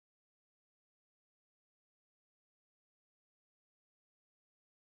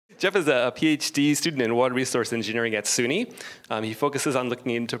Jeff is a PhD student in water resource engineering at SUNY. He focuses on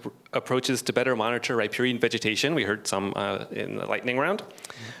looking into approaches to better monitor riparian vegetation. We heard some in the lightning round.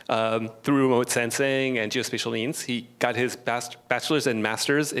 Through remote sensing and geospatial means. He got his bachelor's and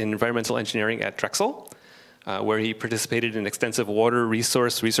master's in environmental engineering at Drexel, where he participated in extensive water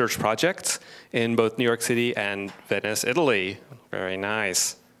resource research projects in both New York City and Venice, Italy. Very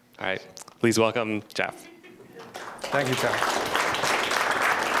nice. All right, please welcome Jeff. Thank you, Tal.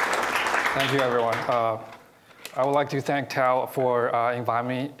 Thank you, everyone. I would like to thank Tal for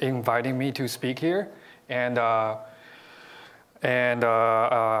inviting me to speak here. And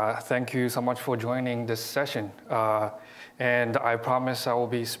thank you so much for joining this session. And I promise I will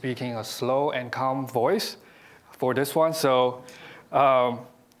be speaking a slow and calm voice for this one. So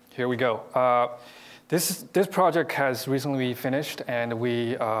here we go. This project has recently finished, and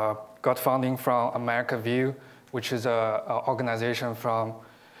we got funding from America View, which is an organization from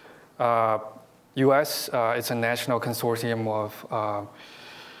US. It's a national consortium of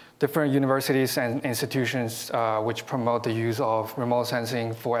different universities and institutions which promote the use of remote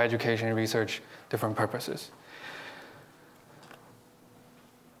sensing for education and research, different purposes.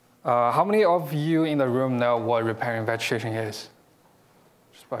 How many of you in the room know what riparian vegetation is?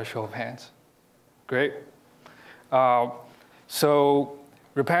 Just by a show of hands. Great. So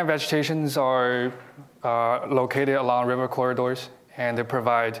riparian vegetations are located along river corridors, and they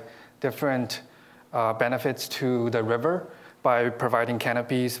provide different benefits to the river by providing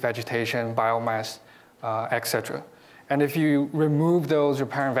canopies, vegetation, biomass, etc. And if you remove those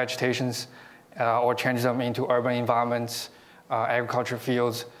riparian vegetations or change them into urban environments, agriculture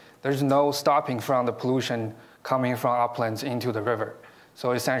fields, there's no stopping from the pollution coming from uplands into the river.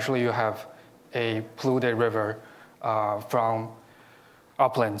 So essentially you have a polluted river from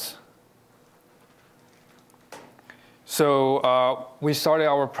uplands. So we started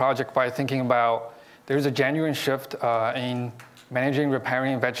our project by thinking about there's a genuine shift in managing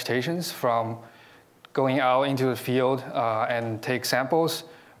riparian vegetations from going out into the field and take samples,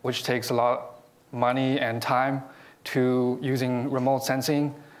 which takes a lot of money and time, to using remote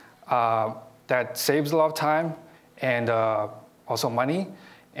sensing that saves a lot of time and also money.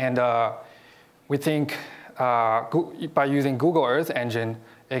 And we think by using Google Earth Engine,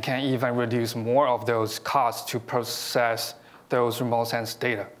 it can even reduce more of those costs to process those remote sense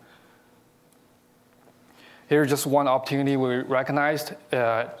data. Here's just one opportunity we recognized.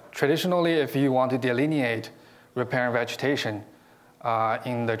 Traditionally, if you want to delineate riparian vegetation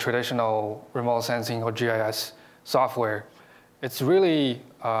in the traditional remote sensing or GIS software, it's really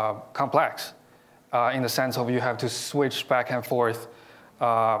complex in the sense of you have to switch back and forth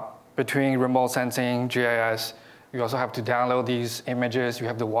between remote sensing, GIS. You also have to download these images. You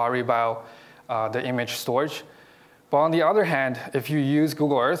have to worry about the image storage. But on the other hand, if you use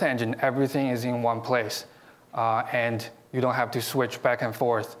Google Earth Engine, everything is in one place. And you don't have to switch back and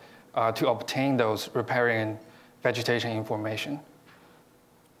forth to obtain those riparian vegetation information.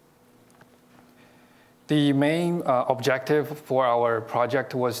 The main objective for our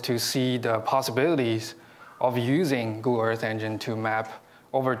project was to see the possibilities of using Google Earth Engine to map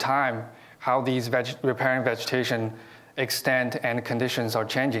over time how these riparian vegetation extent and conditions are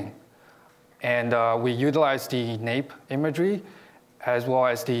changing. And we utilized the NAPE imagery as well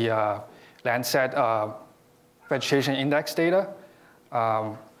as the Landsat vegetation index data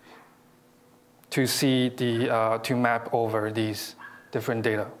to see to map over these different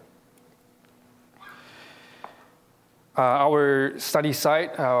data. Our study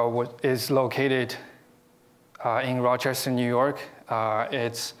site is located in Rochester, New York.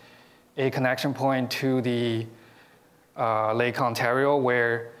 It's a connection point to the Lake Ontario,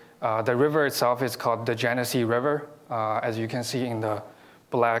 where the river itself is called the Genesee River. As you can see in the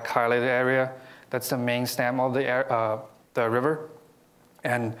black highlighted area, that's the main stem of the river.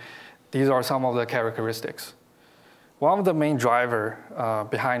 And these are some of the characteristics. One of the main drivers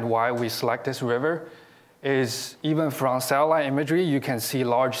behind why we select this river is even from satellite imagery, you can see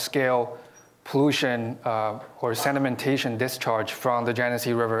large-scale pollution or sedimentation discharge from the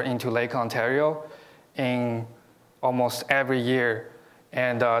Genesee River into Lake Ontario in almost every year.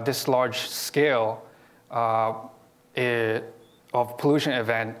 And this large scale of pollution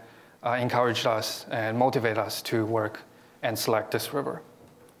event encouraged us and motivated us to work and select this river.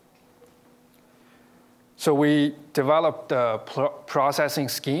 So we developed the processing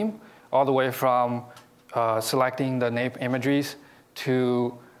scheme all the way from selecting the NAPE imageries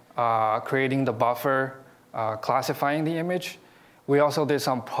to creating the buffer, classifying the image. We also did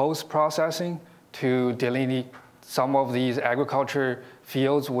some post-processing to delineate some of these agriculture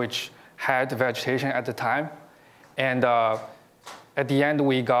fields which had vegetation at the time. And at the end,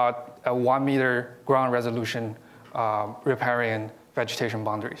 we got a 1 meter ground resolution riparian vegetation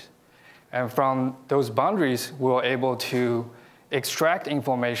boundaries. And from those boundaries, we were able to extract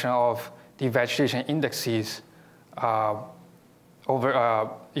information of the vegetation indexes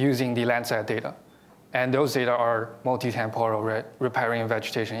using the Landsat data. And those data are multi-temporal riparian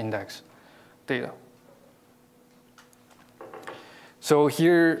vegetation index data. So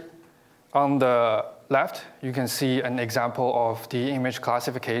here on the left, you can see an example of the image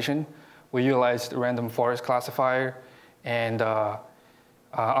classification. We utilized random forest classifier. And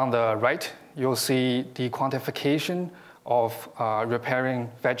on the right, you'll see the quantification of riparian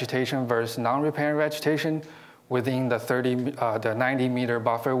vegetation versus non-riparian vegetation within the 90 meter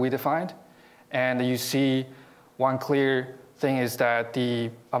buffer we defined. And you see one clear thing is that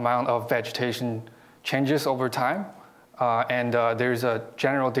the amount of vegetation changes over time. And there's a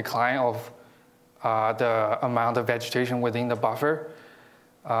general decline of the amount of vegetation within the buffer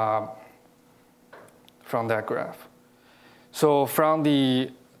from that graph. So from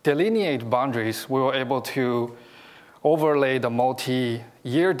the delineate boundaries, we were able to overlay the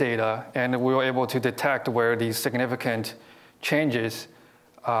multi-year data, and we were able to detect where these significant changes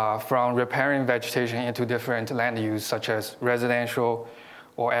from riparian vegetation into different land use, such as residential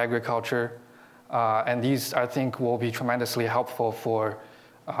or agriculture. And these, I think, will be tremendously helpful for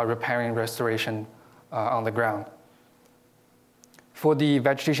riparian restoration on the ground. For the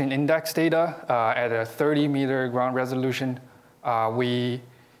vegetation index data, at a 30 meter ground resolution, we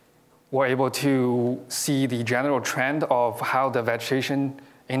were able to see the general trend of how the vegetation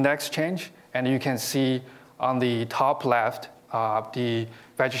index change. And you can see on the top left, the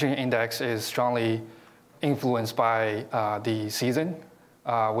vegetation index is strongly influenced by the season,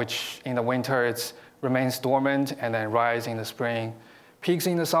 which in the winter it remains dormant and then rise in the spring, peaks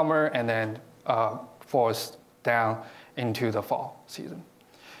in the summer, and then falls down into the fall season.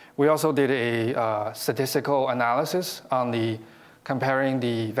 We also did a statistical analysis on comparing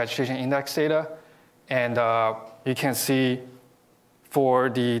the vegetation index data. And you can see for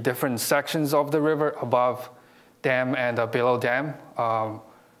the different sections of the river above dam and below dam.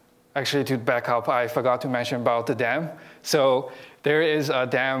 Actually, to back up, I forgot to mention about the dam. So there is a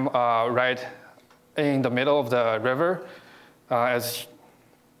dam right in the middle of the river. As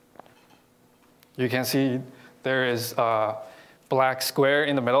you can see, there is a black square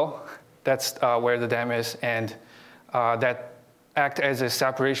in the middle. That's where the dam is. And that acts as a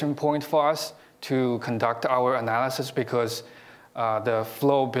separation point for us to conduct our analysis, because the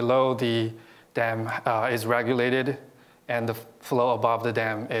flow below the dam is regulated, and the flow above the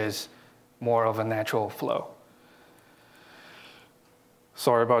dam is more of a natural flow.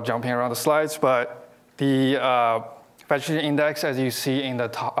 Sorry about jumping around the slides, but the vegetation index, as you see in the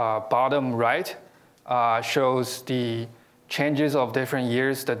bottom right, shows the changes of different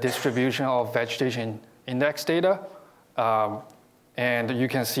years, the distribution of vegetation index data. And you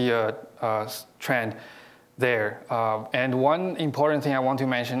can see a trend there. And one important thing I want to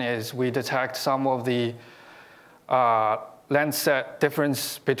mention is we detect some of the Landsat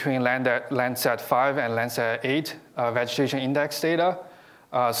difference between Landsat 5 and Landsat 8 vegetation index data.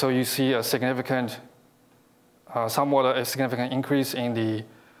 So you see a significant, somewhat a significant increase in the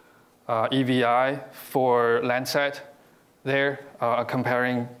EVI for Landsat there,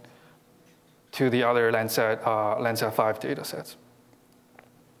 comparing to the other Landsat 5 data sets.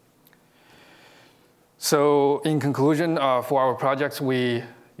 So in conclusion, for our projects, we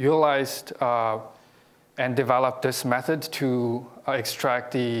utilized and developed this method to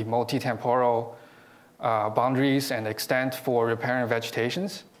extract the multi-temporal boundaries and extent for riparian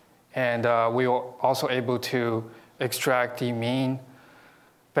vegetations. And we were also able to extract the mean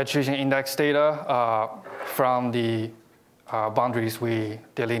vegetation index data from the boundaries we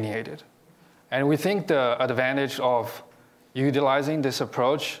delineated. And we think the advantage of utilizing this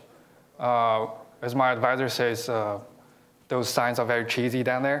approach, as my advisor says, those signs are very cheesy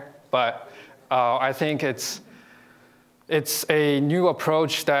down there. But I think it's a new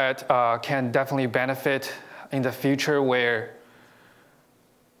approach that can definitely benefit in the future, where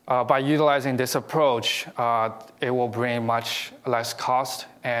by utilizing this approach, it will bring much less cost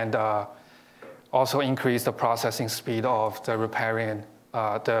and also increase the processing speed of the riparian,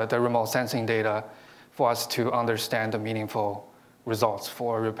 the remote sensing data, for us to understand the meaningful results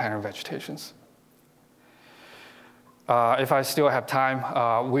for riparian vegetations. If I still have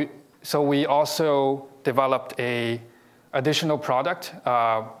time, we also developed a additional product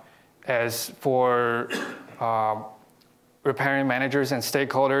as for riparian managers and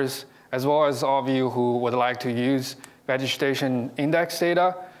stakeholders, as well as all of you who would like to use vegetation index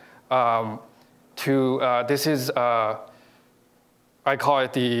data. This is I call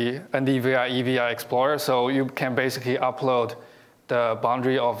it the NDVI EVI Explorer. So you can basically upload the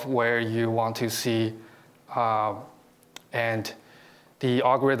boundary of where you want to see, and the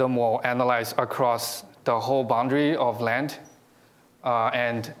algorithm will analyze across the whole boundary of land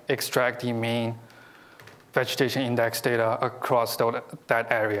and extract the mean vegetation index data across that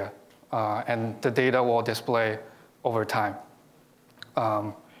area. And the data will display over time.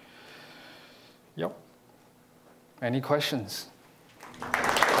 Yep. Any questions?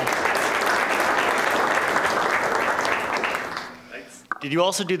 Did you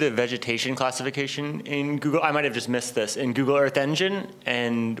also do the vegetation classification in Google? I might have just missed this. In Google Earth Engine,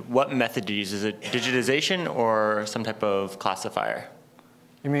 and what method do you use? Is it digitization or some type of classifier?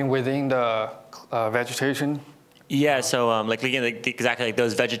 You mean within the vegetation? Yeah, so like again, exactly like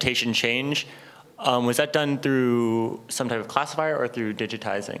those vegetation change. Was that done through some type of classifier or through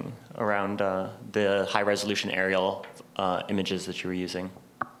digitizing around the high resolution aerial images that you were using?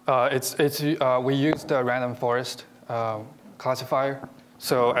 We used the random forest classifier.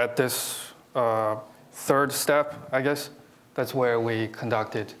 So at this third step, I guess, that's where we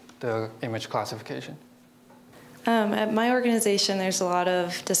conducted the image classification. At my organization, there's a lot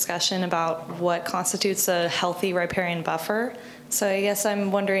of discussion about what constitutes a healthy riparian buffer. So I guess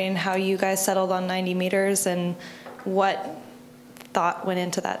I'm wondering how you guys settled on 90 meters and what thought went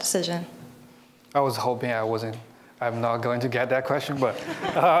into that decision. I was hoping I'm not going to get that question, but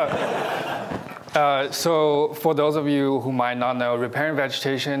so for those of you who might not know, riparian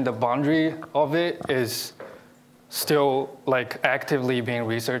vegetation, the boundary of it is still like actively being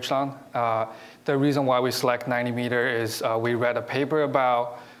researched on. The reason why we select 90 meter is we read a paper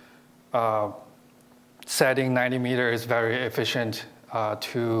about setting 90 meter is very efficient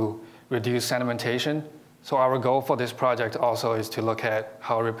to reduce sedimentation. So our goal for this project also is to look at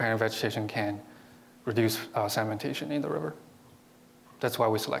how riparian vegetation can reduce sedimentation in the river. That's why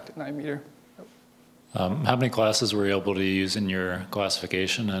we selected 90 meter. How many classes were you able to use in your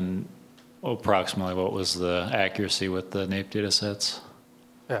classification, and approximately what was the accuracy with the NAEP data sets?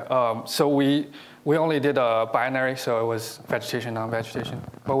 Yeah, so we only did a binary, so it was vegetation, non-vegetation.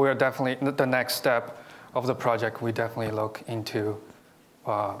 But we're definitely, the next step of the project, we definitely look into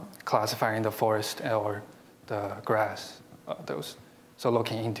classifying the forest or the grass, those. So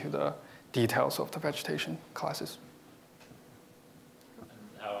looking into the details of the vegetation classes. And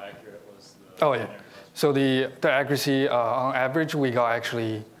how accurate was the Oh, yeah. So the accuracy, on average, we got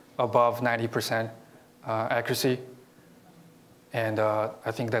actually above 90% accuracy. And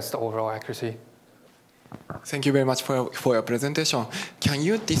I think that's the overall accuracy. Thank you very much for your presentation. Can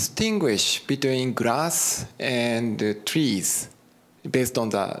you distinguish between grass and trees based on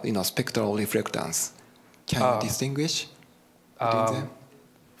the spectral reflectance? Can you distinguish between them?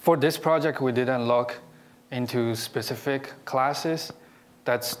 For this project, we didn't look into specific classes.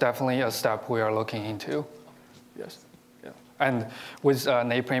 That's definitely a step we are looking into. Yes. Yeah. And with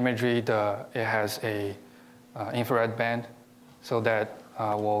NAEP imagery, it has a infrared band, so that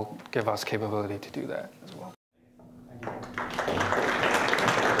will give us capability to do that as well.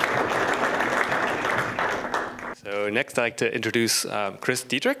 So next, I'd like to introduce Chris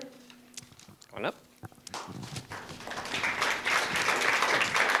Dietrich. Come on up.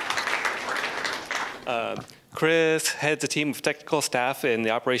 Chris heads a team of technical staff in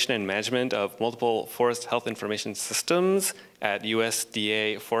the operation and management of multiple forest health information systems at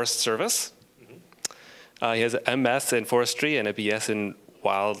USDA Forest Service. He has an MS in forestry and a BS in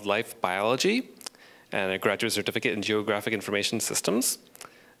wildlife biology and a graduate certificate in geographic information systems.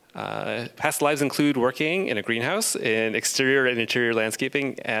 Past lives include working in a greenhouse, in exterior and interior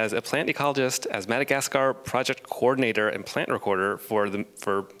landscaping, as a plant ecologist, as Madagascar project coordinator and plant recorder for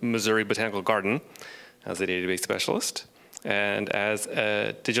Missouri Botanical Garden, as a database specialist, and as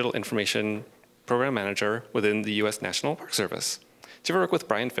a digital information program manager within the U.S. National Park Service. Did you ever work with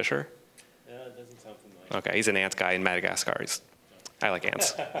Brian Fisher? Yeah, it doesn't sound familiar. Okay, he's an ant guy in Madagascar. I like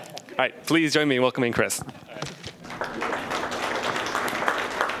ants. All right, please join me in welcoming Chris.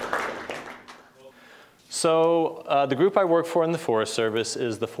 So the group I work for in the Forest Service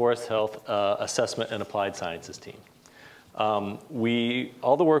is the Forest Health Assessment and Applied Sciences team. All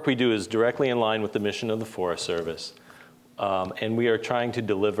the work we do is directly in line with the mission of the Forest Service. And we are trying to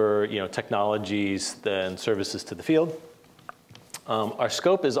deliver technologies and services to the field. Our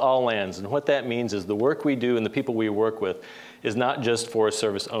scope is all lands, and what that means is the work we do and the people we work with is not just Forest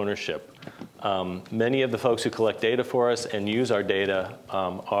Service ownership. Many of the folks who collect data for us and use our data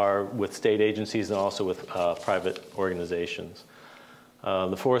are with state agencies and also with private organizations.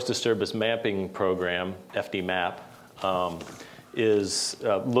 The Forest Disturbance Mapping Program, FDMAP, is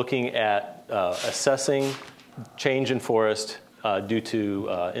looking at assessing change in forest due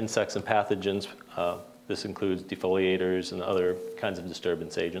to insects and pathogens. This includes defoliators and other kinds of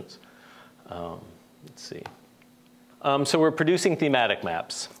disturbance agents. Let's see. So we're producing thematic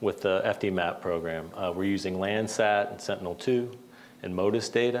maps with the FDMAP program. We're using Landsat and Sentinel-2 and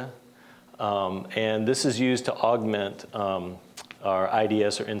MODIS data. And this is used to augment our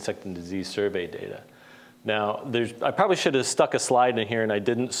IDS or insect and disease survey data. Now, I probably should have stuck a slide in here and I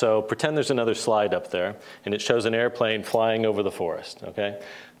didn't, so pretend there's another slide up there and it shows an airplane flying over the forest, okay?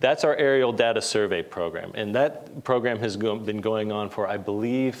 That's our aerial data survey program. And that program has been going on for, I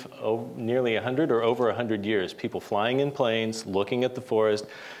believe, nearly 100 or over 100 years. People flying in planes, looking at the forest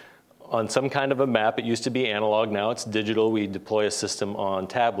on some kind of a map. It used to be analog, now it's digital. We deploy a system on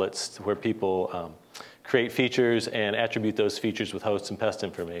tablets where people create features and attribute those features with host and pest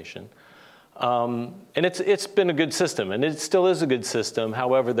information. And it's been a good system, and it still is a good system.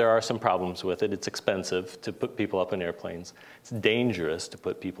 However, there are some problems with it. It's expensive to put people up in airplanes. It's dangerous to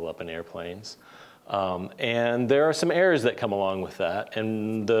put people up in airplanes. And there are some errors that come along with that.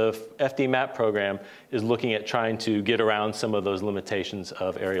 And the FDMAP program is looking at trying to get around some of those limitations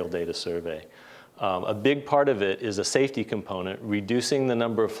of aerial data survey. A big part of it is a safety component, reducing the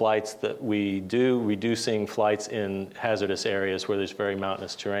number of flights that we do, reducing flights in hazardous areas where there's very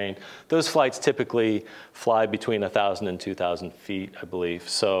mountainous terrain. Those flights typically fly between 1,000 and 2,000 feet, I believe.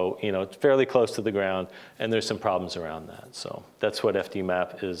 So, you know, it's fairly close to the ground, and there's some problems around that. So that's what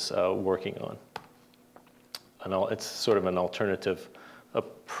FDMAP is working on. And it's sort of an alternative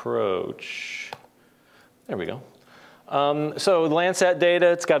approach. There we go. So the Landsat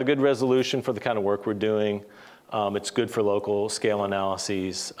data, it's got a good resolution for the kind of work we're doing. It's good for local scale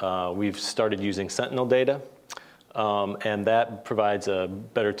analyses. We've started using Sentinel data, and that provides a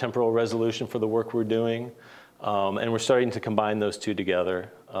better temporal resolution for the work we're doing. And we're starting to combine those two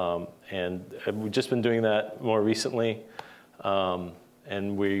together. And we've just been doing that more recently.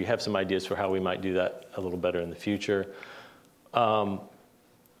 And we have some ideas for how we might do that a little better in the future.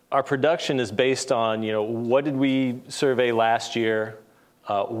 Our production is based on, you know, what did we survey last year?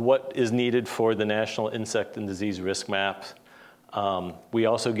 What is needed for the National Insect and Disease Risk Map? We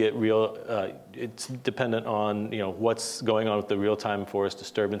also get it's dependent on, you know, what's going on with the real-time forest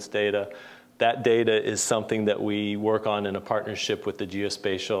disturbance data. That data is something that we work on in a partnership with the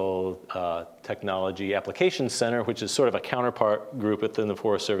Geospatial Technology Applications Center, which is sort of a counterpart group within the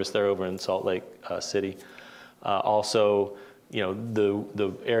Forest Service there over in Salt Lake City. Also, you know,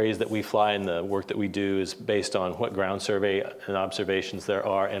 the areas that we fly and the work that we do is based on what ground survey and observations there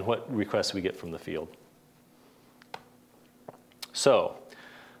are and what requests we get from the field. So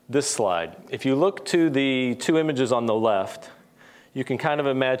this slide, if you look to the two images on the left, you can kind of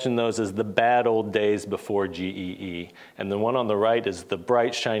imagine those as the bad old days before GEE. And the one on the right is the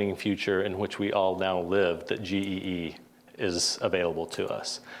bright, shining future in which we all now live, that GEE is available to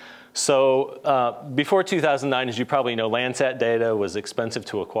us. So before 2009, as you probably know, Landsat data was expensive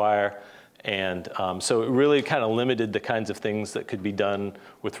to acquire. And so it really kind of limited the kinds of things that could be done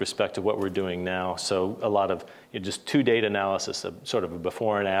with respect to what we're doing now. So a lot of just two data analysis, sort of a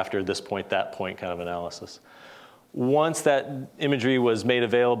before and after, this point, that point kind of analysis. Once that imagery was made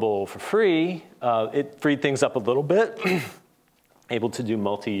available for free, it freed things up a little bit, able to do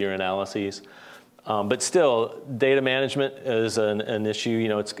multi-year analyses. But still, data management is an issue. You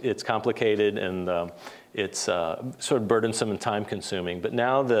know, it's complicated and it's sort of burdensome and time-consuming. But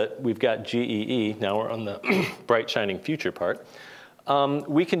now that we've got GEE, now we're on the bright, shining future part,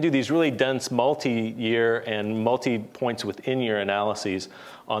 we can do these really dense multi-year and multi-points within your analyses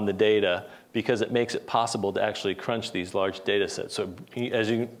on the data because it makes it possible to actually crunch these large data sets. So as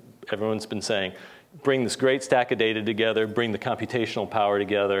everyone's been saying, bring this great stack of data together, bring the computational power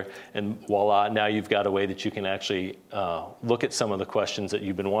together, and voila, now you've got a way that you can actually look at some of the questions that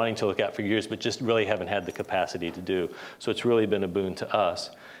you've been wanting to look at for years, but just really haven't had the capacity to do. So it's really been a boon to us.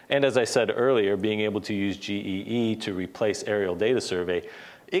 And as I said earlier, being able to use GEE to replace aerial data survey,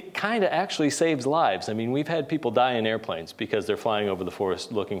 it kind of actually saves lives. I mean, we've had people die in airplanes because they're flying over the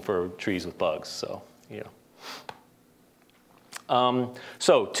forest looking for trees with bugs, so, you know.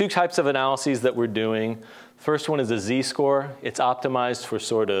 So two types of analyses that we're doing. First one is a Z-score. It's optimized for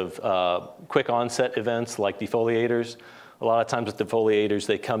sort of quick onset events like defoliators. A lot of times with defoliators,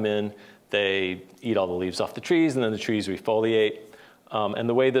 they come in, they eat all the leaves off the trees, and then the trees refoliate. And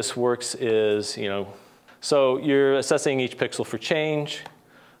the way this works is, you know, so you're assessing each pixel for change.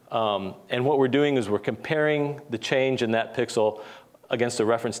 And what we're doing is we're comparing the change in that pixel against a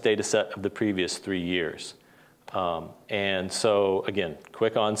reference data set of the previous 3 years. And so, again,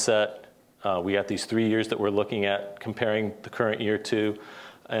 quick onset. We got these 3 years that we're looking at, comparing the current year to.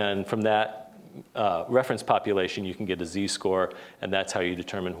 And from that, reference population, you can get a z-score, and that's how you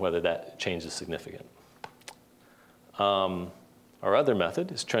determine whether that change is significant. Our other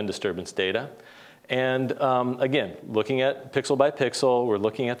method is trend disturbance data. And again, looking at pixel by pixel, we're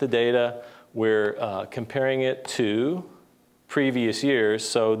looking at the data, we're comparing it to previous years.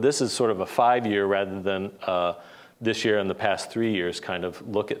 So this is sort of a 5-year rather than this year and the past 3 years kind of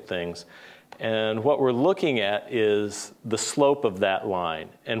look at things. And what we're looking at is the slope of that line,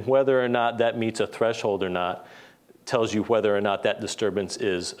 and whether or not that meets a threshold or not tells you whether or not that disturbance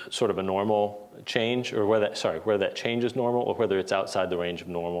is sort of a normal change, or whether that change is normal, or whether it's outside the range of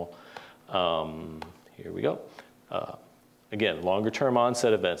normal. Here we go. Again, longer-term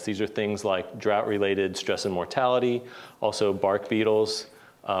onset events. These are things like drought-related stress and mortality, also bark beetles,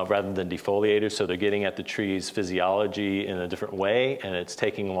 rather than defoliators, so they're getting at the tree's physiology in a different way, and it's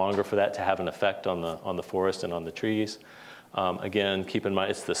taking longer for that to have an effect on the forest and on the trees. Again, keep in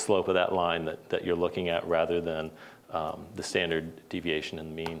mind, it's the slope of that line that you're looking at rather than the standard deviation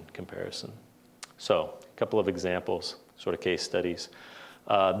and mean comparison. So, a couple of examples, sort of case studies.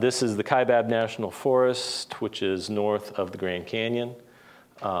 This is the Kaibab National Forest, which is north of the Grand Canyon.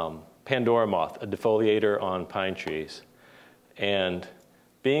 Pandora moth, a defoliator on pine trees. And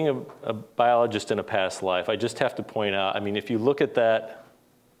being a biologist in a past life, I just have to point out, I mean, if you look at that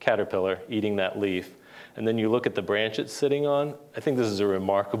caterpillar eating that leaf, and then you look at the branch it's sitting on, I think this is a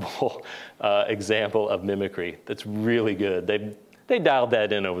remarkable example of mimicry that's really good. They dialed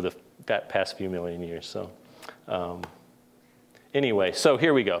that in over the past few million years. So anyway, so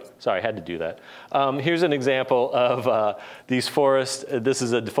here we go. Sorry, I had to do that. Here's an example of these forests. This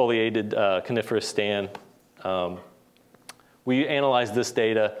is a defoliated coniferous stand. We analyzed this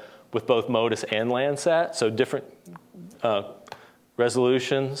data with both MODIS and Landsat, so different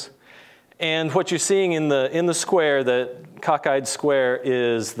resolutions. And what you're seeing in the square, the cockeyed square,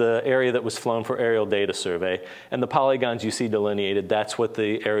 is the area that was flown for aerial data survey. And the polygons you see delineated, that's what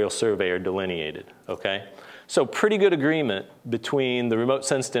the aerial surveyor delineated, okay? So pretty good agreement between the remote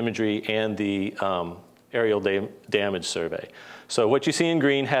sensed imagery and the aerial damage survey. So what you see in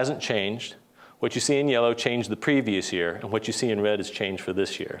green hasn't changed. What you see in yellow changed the previous year, and what you see in red is changed for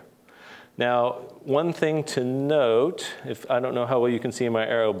this year. Now, one thing to note, I don't know how well you can see in my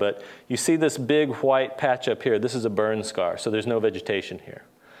arrow, but you see this big white patch up here. This is a burn scar, so there's no vegetation here.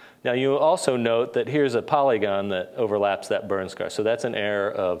 Now, you also note that here's a polygon that overlaps that burn scar. So that's an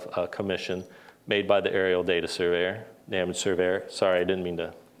error of commission made by the aerial data surveyor, damage surveyor. Sorry, I didn't mean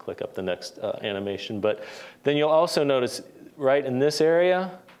to click up the next animation. But then you'll also notice right in this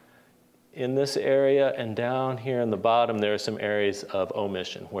area, and down here in the bottom, there are some areas of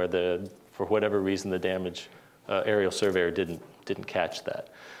omission where for whatever reason, the damage aerial surveyor didn't catch that.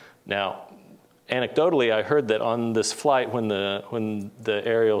 Now, anecdotally, I heard that on this flight, when the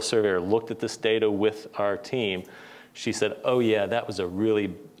aerial surveyor looked at this data with our team, she said, "Oh yeah, that was a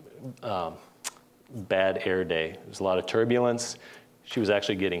really bad air day. There was a lot of turbulence. She was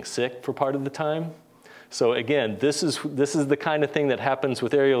actually getting sick for part of the time." So again, this is the kind of thing that happens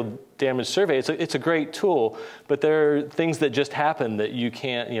with aerial damage survey. It's a great tool, but there are things that just happen that you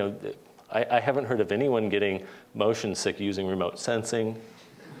can't, I haven't heard of anyone getting motion sick using remote sensing.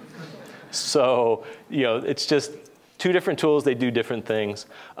 So, it's just two different tools, they do different things.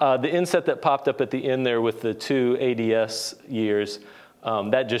 The inset that popped up at the end there with the 2 ADS years,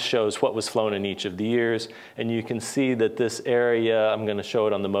 that just shows what was flown in each of the years. And you can see that this area, I'm going to show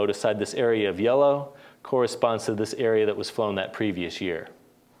it on the MODIS side, this area of yellow corresponds to this area that was flown that previous year,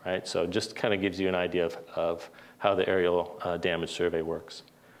 right? So just kind of gives you an idea of how the aerial damage survey works.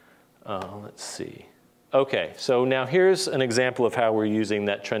 Let's see. Okay, so now here's an example of how we're using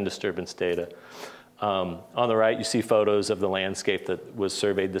that trend disturbance data. On the right, you see photos of the landscape that was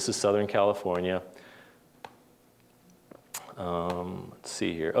surveyed. This is Southern California. Let's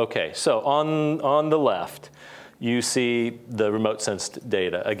see here. Okay, so on the left, you see the remote sensed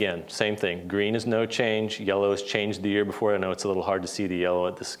data. Again, same thing. Green is no change. Yellow has changed the year before. I know it's a little hard to see the yellow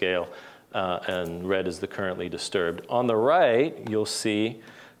at the scale. And red is the currently disturbed. On the right, you'll see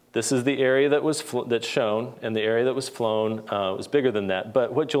this is the area that's shown, and the area that was flown was bigger than that.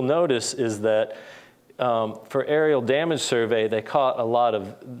 But what you'll notice is that for aerial damage survey, they caught a lot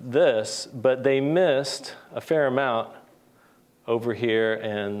of this, but they missed a fair amount over here,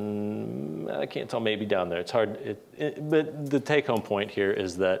 and I can't tell, maybe down there. It's hard, but the take-home point here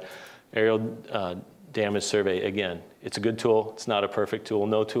is that aerial damage survey, again, it's a good tool. It's not a perfect tool.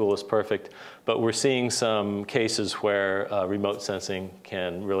 No tool is perfect, but we're seeing some cases where remote sensing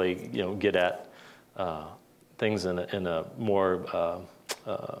can really, get at things in a more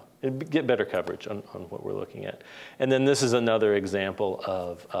get better coverage on what we're looking at. And then this is another example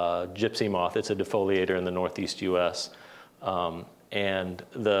of gypsy moth. It's a defoliator in the northeast U.S. And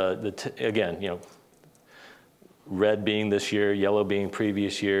again, red being this year, yellow being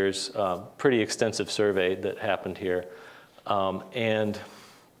previous years, pretty extensive survey that happened here. And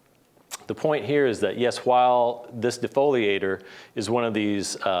the point here is that, yes, while this defoliator is one of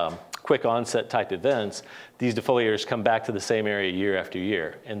these quick onset type events, these defoliators come back to the same area year after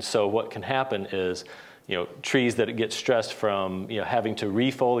year. And so what can happen is, trees that get stressed from having to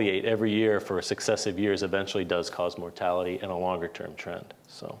refoliate every year for successive years eventually does cause mortality and a longer term trend.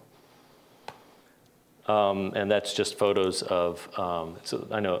 So, and that's just photos of,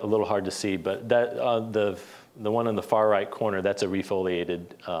 I know a little hard to see, but that the one in the far right corner, that's a refoliated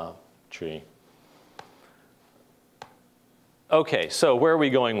tree. Okay, so where are we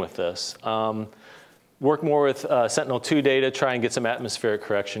going with this? Work more with Sentinel-2 data, try and get some atmospheric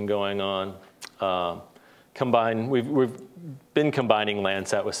correction going on. We've been combining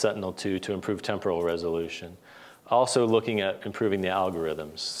Landsat with Sentinel-2 to improve temporal resolution. Also looking at improving the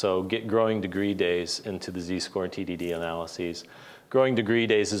algorithms. So get growing degree days into the z-score and TDD analyses. Growing degree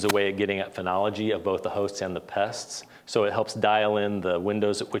days is a way of getting at phenology of both the hosts and the pests. So it helps dial in the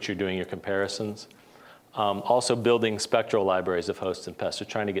windows at which you're doing your comparisons. Also building spectral libraries of hosts and pests, so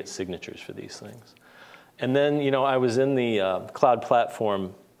trying to get signatures for these things. And then, I was in the cloud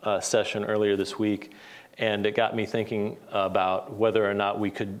platform session earlier this week, and it got me thinking about whether or not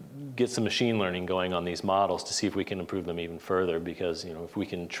we could get some machine learning going on these models to see if we can improve them even further, because if we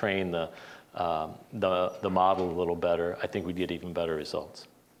can train the model a little better, I think we'd get even better results.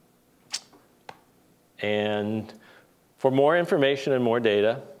 And for more information and more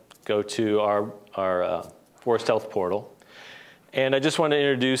data, go to our Forest Health portal. And I just want to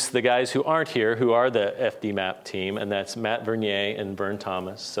introduce the guys who aren't here, who are the FDMAP team, and that's Matt Vernier and Vern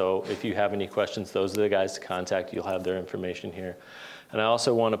Thomas. So if you have any questions, those are the guys to contact. You'll have their information here. And I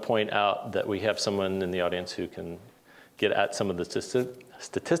also want to point out that we have someone in the audience who can get at some of the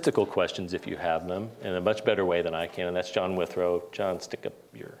statistical questions if you have them in a much better way than I can, and that's John Withrow. John, stick up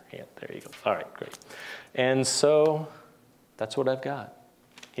your hand. There you go. All right, great. And so that's what I've got.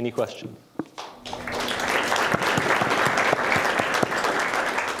 Any questions?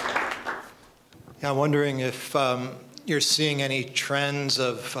 Yeah, I'm wondering if you're seeing any trends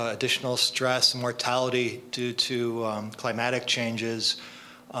of additional stress and mortality due to climatic changes,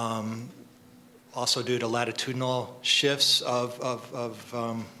 also due to latitudinal shifts of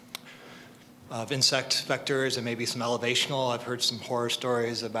insect vectors and maybe some elevational. I've heard some horror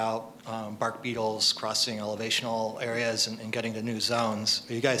stories about bark beetles crossing elevational areas and getting to new zones.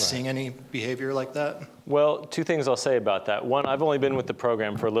 Are you guys seeing any behavior like that? Well, two things I'll say about that. One, I've only been with the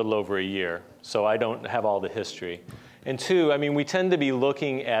program for a little over a year, so I don't have all the history. And two, we tend to be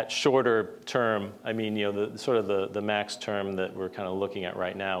looking at shorter term. The max term that we're kind of looking at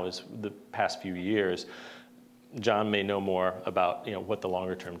right now is the past few years. John may know more about what the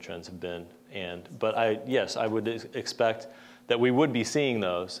longer term trends have been. But yes, I would expect that we would be seeing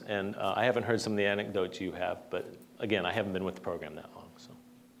those. And I haven't heard some of the anecdotes you have, but again, I haven't been with the program that long. So.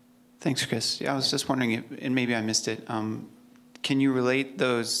 Thanks, Chris. Yeah, I was just wondering, and maybe I missed it, can you relate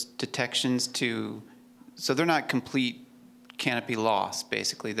those detections to, so they're not complete canopy loss,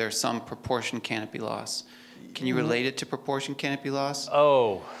 basically. There's some proportion canopy loss. Can you relate it to proportion canopy loss?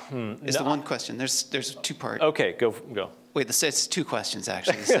 Oh. It's the one question. There's a two-part. Okay, go. Wait, it's two questions,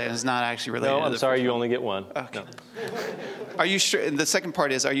 actually. It's not actually related. No, I'm sorry, you only get one. Okay. No. Are you sure? The second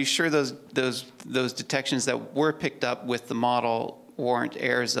part is, are you sure those detections that were picked up with the model warrant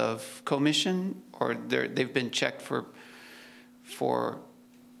errors of commission, or they've been checked for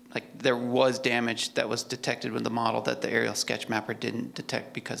like there was damage that was detected with the model that the aerial sketch mapper didn't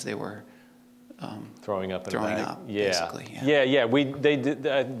detect because they were throwing up. Yeah. Basically. Yeah. They did.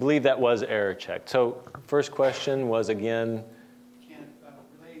 I believe that was error checked. So first question was again.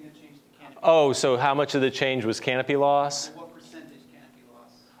 Relating the change to canopy. Oh, so how much of the change was canopy loss? What percentage canopy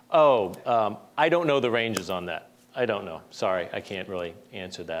loss? Oh, I don't know the ranges on that. I don't know. Sorry, I can't really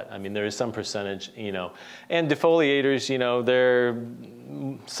answer that. There is some percentage, and defoliators,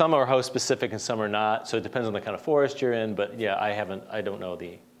 some are host specific and some are not. So it depends on the kind of forest you're in. But yeah, I don't know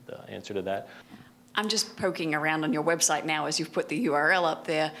the answer to that. I'm just poking around on your website now as you've put the URL up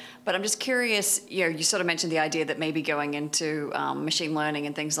there, but I'm just curious, you sort of mentioned the idea that maybe going into machine learning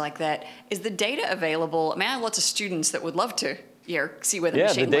and things like that. Is the data available? I have lots of students that would love to see where the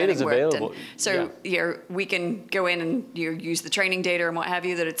machine learning worked. Available. And so we can go in and use the training data and what have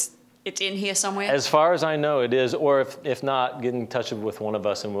you, that it's It's in here somewhere? As far as I know, it is, or if not, get in touch with one of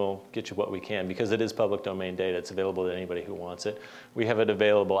us and we'll get you what we can, because it is public domain data. It's available to anybody who wants it. We have it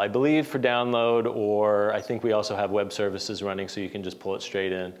available, I believe, for download, or I think we also have web services running, so you can just pull it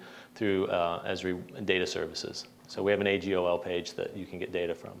straight in through Esri data services. So we have an AGOL page that you can get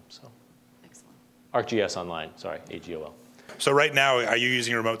data from. So, excellent. ArcGIS Online, sorry, AGOL. So right now, are you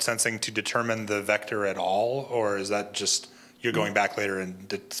using remote sensing to determine the vector at all, or is that just you're going back later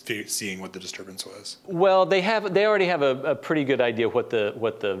and seeing what the disturbance was? Well, they already have a pretty good idea what the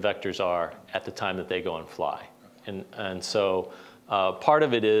vectors are at the time that they go and fly, and so part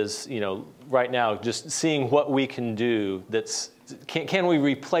of it is, you know, right now just seeing what we can do. Can we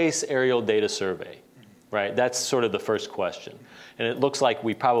replace aerial data survey, right? That's sort of the first question, and it looks like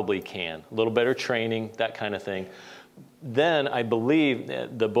we probably can. A little better training, that kind of thing. Then I believe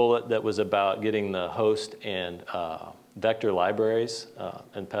the bullet that was about getting the host and vector libraries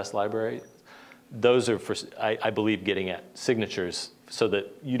and pest libraries, those are for, I believe, getting at signatures so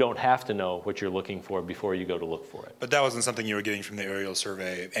that you don't have to know what you're looking for before you go to look for it. But that wasn't something you were getting from the aerial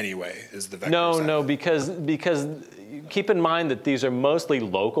survey anyway, is the vector No, side no, of it. because keep in mind that these are mostly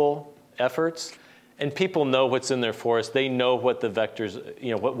local efforts, and people know what's in their forest. They know what the vectors,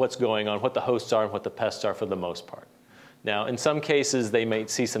 you know, what's going on, what the hosts are and what the pests are for the most part. Now, in some cases, they may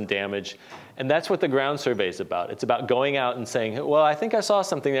see some damage, and that's what the ground survey is about. It's about going out and saying, well, I think I saw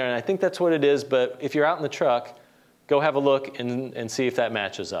something there, and I think that's what it is, but if you're out in the truck, go have a look and see if that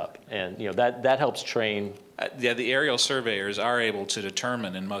matches up. And you know, that helps train. Yeah, the aerial surveyors are able to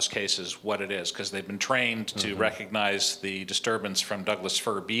determine in most cases what it is, because they've been trained to recognize the disturbance from Douglas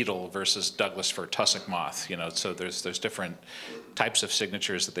fir beetle versus Douglas fir tussock moth. You know, so there's different types of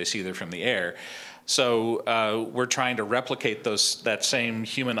signatures that they see there from the air. So we're trying to replicate that same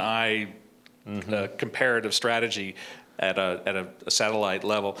human eye comparative strategy at a satellite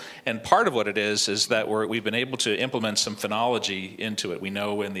level. And part of what it is that we've been able to implement some phenology into it. We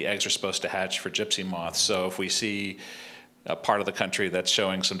know when the eggs are supposed to hatch for gypsy moths. So if we see a part of the country that's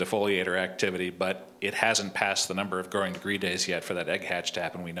showing some defoliator activity, but it hasn't passed the number of growing degree days yet for that egg hatch to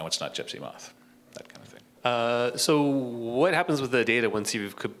happen, we know it's not gypsy moth, that kind of thing. So what happens with the data once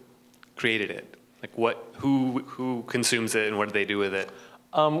you've created it? Like who consumes it and what do they do with it?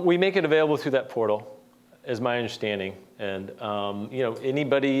 We make it available through that portal, is my understanding. And you know,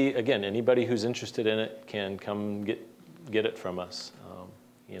 anybody who's interested in it can come get it from us.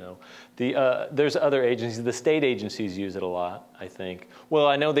 You know, there's other agencies. The state agencies use it a lot, I think. Well,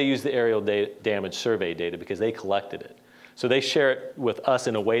 I know they use the aerial damage survey data because they collected it. So they share it with us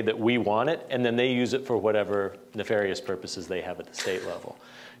in a way that we want it, and then they use it for whatever nefarious purposes they have at the state level.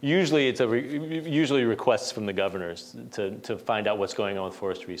 Usually it's usually requests from the governors to find out what's going on with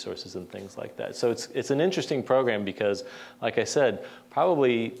forest resources and things like that. So it's an interesting program because, like I said,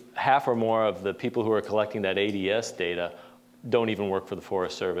 probably half or more of the people who are collecting that ADS data don't even work for the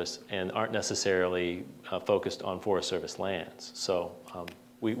Forest Service and aren't necessarily focused on Forest Service lands. So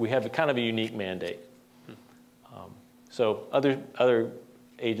we have kind of a unique mandate. So other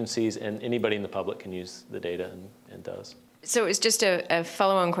agencies and anybody in the public can use the data and does. So it's just a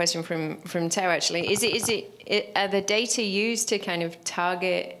follow-on question from Tao, actually. Are the data used to kind of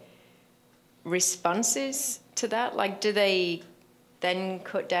target responses to that? Like, do they then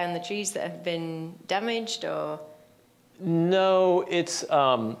cut down the trees that have been damaged, or? No, it's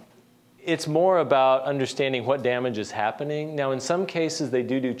more about understanding what damage is happening. Now, in some cases, they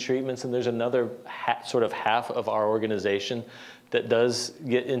do treatments, and there's another sort of half of our organization that does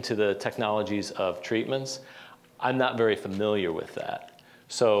get into the technologies of treatments. I'm not very familiar with that.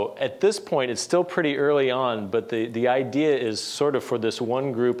 So at this point, it's still pretty early on, but the idea is sort of for this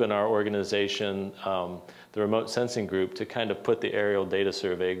one group in our organization, the remote sensing group, to kind of put the aerial data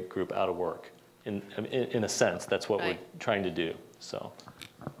survey group out of work. In a sense, that's what we're trying to do. So.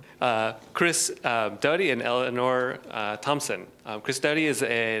 Chris Doughty and Eleanor Thompson. Chris Doughty is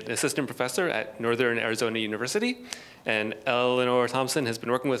an assistant professor at Northern Arizona University, and Eleanor Thompson has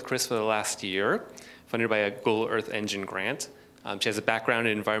been working with Chris for the last year, funded by a Google Earth Engine grant. She has a background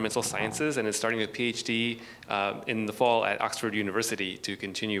in environmental sciences and is starting a PhD in the fall at Oxford University to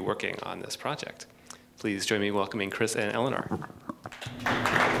continue working on this project. Please join me in welcoming Chris and Eleanor.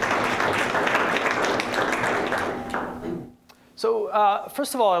 So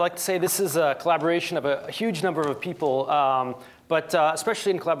first of all, I'd like to say this is a collaboration of a huge number of people, but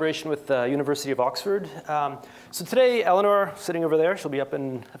especially in collaboration with the University of Oxford. So today, Eleanor, sitting over there, she'll be up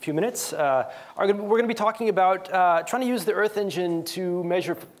in a few minutes, we're going to be talking about trying to use the Earth Engine to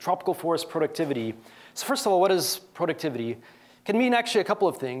measure tropical forest productivity. So first of all, what is productivity? It can mean actually a couple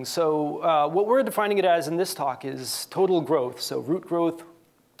of things. So what we're defining it as in this talk is total growth, so root growth,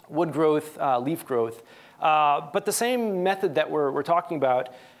 wood growth, leaf growth. But the same method that we're talking about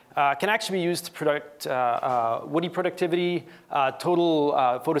can actually be used to predict woody productivity, total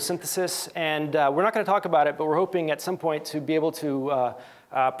photosynthesis, and we're not going to talk about it, but we're hoping at some point to be able to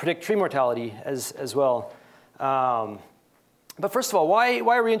predict tree mortality as well. But first of all, why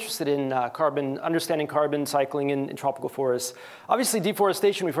are we interested in understanding carbon cycling in tropical forests? Obviously,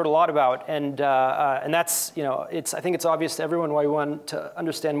 deforestation we've heard a lot about, and that's, I think it's obvious to everyone why we want to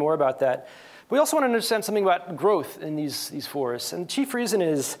understand more about that. We also want to understand something about growth in these forests. And the chief reason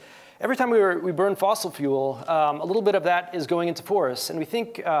is every time we burn fossil fuel, a little bit of that is going into forests. And we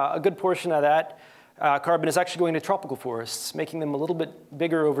think a good portion of that carbon is actually going to tropical forests, making them a little bit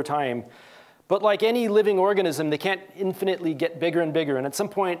bigger over time. But like any living organism, they can't infinitely get bigger and bigger. And at some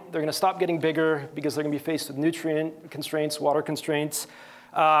point, they're going to stop getting bigger because they're going to be faced with nutrient constraints, water constraints.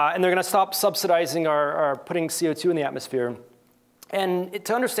 And they're going to stop subsidizing our putting CO2 in the atmosphere. And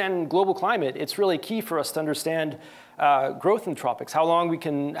to understand global climate, it's really key for us to understand growth in the tropics, how long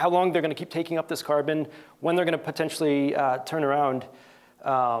they're going to keep taking up this carbon, when they're going to potentially turn around.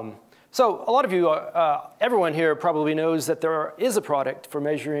 So a lot of you, everyone here probably knows that there is a product for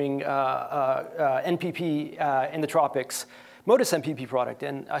measuring NPP in the tropics, MODIS NPP product,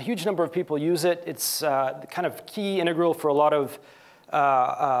 and a huge number of people use it. It's kind of key integral for a lot of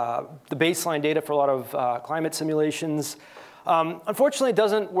the baseline data for a lot of climate simulations. Unfortunately, it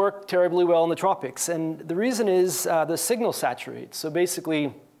doesn't work terribly well in the tropics, and the reason is the signal saturates. So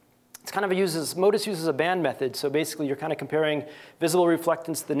basically, it's kind of MODIS uses a band method. So basically, you're kind of comparing visible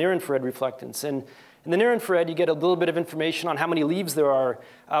reflectance to the near-infrared reflectance. And in the near-infrared, you get a little bit of information on how many leaves there are,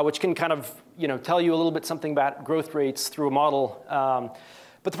 which can kind of tell you a little bit something about growth rates through a model.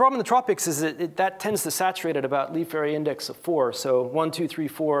 But the problem in the tropics is that tends to saturate at about leaf area index of 4. So 1, 2, 3,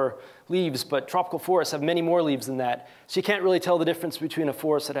 4 leaves, but tropical forests have many more leaves than that. So you can't really tell the difference between a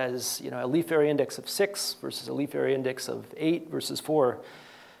forest that has a leaf area index of 6 versus a leaf area index of 8 versus 4.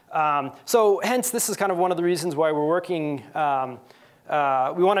 So hence, this is kind of one of the reasons why we're working.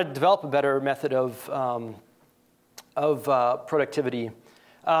 We want to develop a better method of productivity.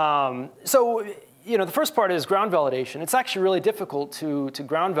 So the first part is ground validation. It's actually really difficult to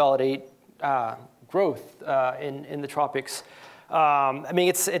ground validate growth in the tropics. I mean,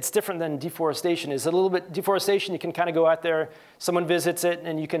 it's different than deforestation. It's a little bit deforestation. You can kind of go out there, someone visits it,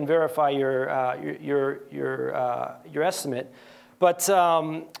 and you can verify your estimate. But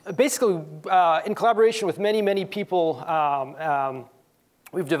basically, in collaboration with many people,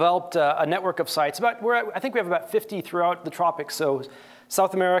 we've developed a network of sites. I think we have about 50 throughout the tropics. So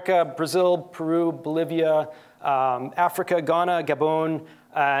South America, Brazil, Peru, Bolivia, Africa, Ghana, Gabon,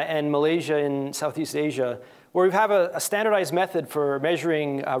 and Malaysia in Southeast Asia, where we have a standardized method for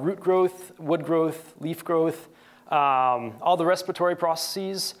measuring root growth, wood growth, leaf growth, all the respiratory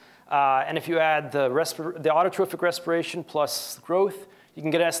processes. And if you add the autotrophic respiration plus growth, you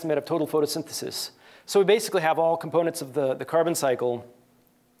can get an estimate of total photosynthesis. So we basically have all components of the carbon cycle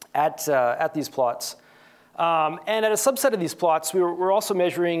at these plots. And at a subset of these plots, we're also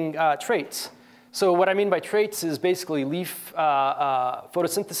measuring traits. So what I mean by traits is basically leaf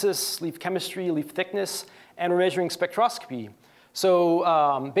photosynthesis, leaf chemistry, leaf thickness, and we're measuring spectroscopy.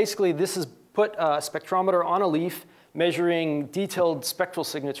 So basically, this is put a spectrometer on a leaf, measuring detailed spectral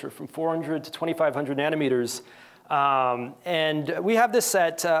signature from 400 to 2,500 nanometers. And we have this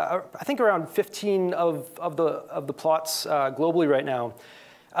at, I think, around 15 of the plots globally right now.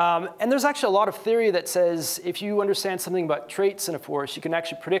 And there's actually a lot of theory that says if you understand something about traits in a forest, you can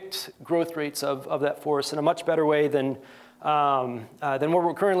actually predict growth rates of that forest in a much better way than what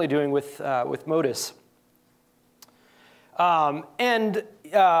we're currently doing with MODIS. And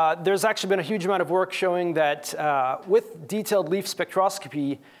there's actually been a huge amount of work showing that with detailed leaf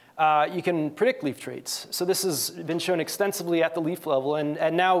spectroscopy, you can predict leaf traits. So this has been shown extensively at the leaf level,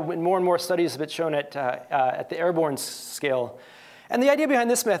 and now more and more studies have been shown at the airborne scale. And the idea behind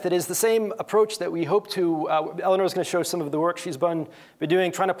this method is the same approach that we hope to, Eleanor's going to show some of the work she's been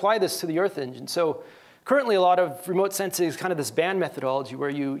doing, trying to apply this to the Earth engine. So currently, a lot of remote sensing is kind of this band methodology where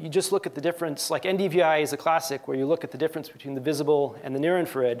you just look at the difference, like NDVI is a classic, where you look at the difference between the visible and the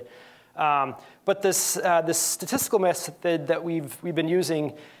near-infrared. But this statistical method that we've been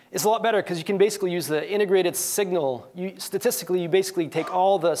using is a lot better because you can basically use the integrated signal. Statistically, you basically take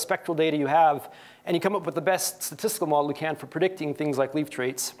all the spectral data you have and you come up with the best statistical model you can for predicting things like leaf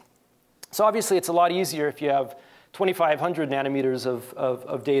traits. So obviously, it's a lot easier if you have 2,500 nanometers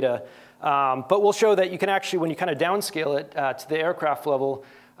of data. But we'll show that you can actually, when you kind of downscale it to the aircraft level,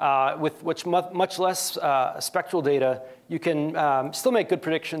 with much less spectral data, you can still make good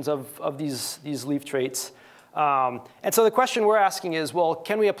predictions of these leaf traits. And so the question we're asking is, well,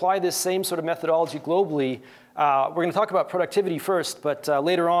 can we apply this same sort of methodology globally? We're going to talk about productivity first, but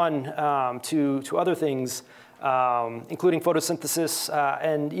later on to other things, including photosynthesis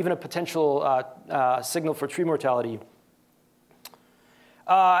and even a potential signal for tree mortality.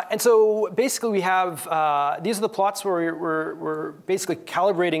 And so basically we have, these are the plots where we're basically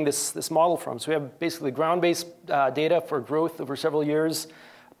calibrating this model from. So we have basically ground-based data for growth over several years,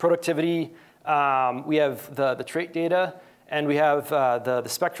 productivity, we have the trait data, and we have the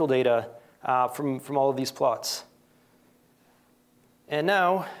spectral data from all of these plots. And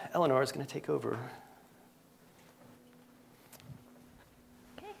now Eleanor is going to take over.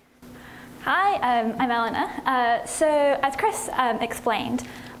 Hi, I'm Eleanor. So as Chris explained,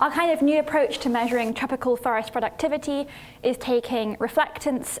 our kind of new approach to measuring tropical forest productivity is taking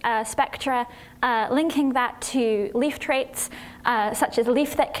reflectance spectra, linking that to leaf traits, such as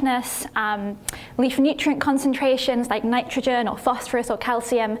leaf thickness, leaf nutrient concentrations like nitrogen or phosphorus or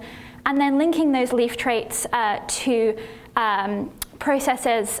calcium, and then linking those leaf traits to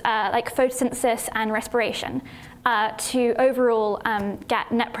processes like photosynthesis and respiration. To overall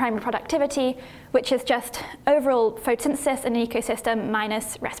get net primary productivity, which is just overall photosynthesis in an ecosystem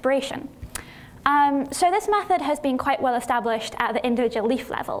minus respiration. So this method has been quite well established at the individual leaf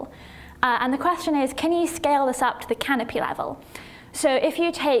level. And the question is, can you scale this up to the canopy level? So if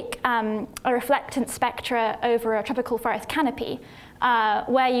you take a reflectance spectra over a tropical forest canopy,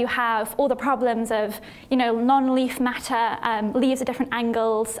 where you have all the problems of non-leaf matter, leaves at different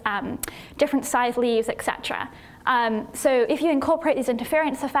angles, different size leaves, etc. So if you incorporate these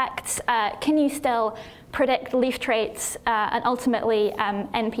interference effects, can you still predict leaf traits and ultimately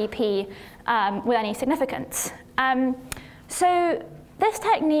NPP with any significance? So this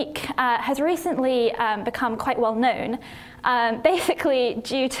technique has recently become quite well known, basically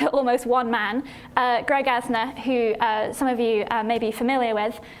due to almost one man, Greg Asner, who some of you may be familiar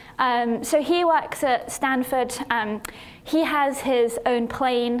with. So he works at Stanford. He has his own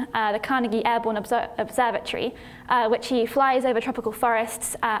plane, the Carnegie Airborne Observatory, which he flies over tropical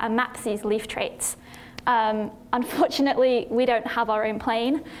forests and maps these leaf traits. Unfortunately, we don't have our own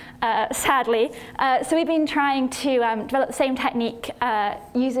plane, sadly. So we've been trying to develop the same technique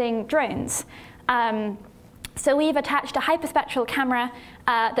using drones. So we've attached a hyperspectral camera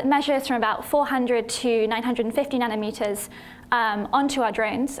that measures from about 400 to 950 nanometers onto our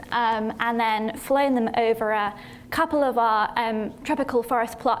drones, and then flown them over a couple of our tropical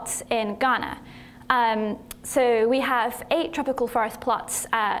forest plots in Ghana. So we have 8 tropical forest plots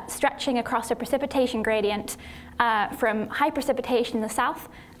stretching across a precipitation gradient from high precipitation in the south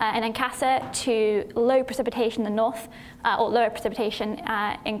in Nkasa to low precipitation in the north, or lower precipitation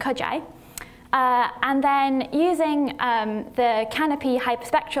in Kojai. And then using the canopy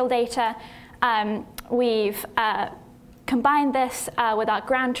hyperspectral data, we've combined this with our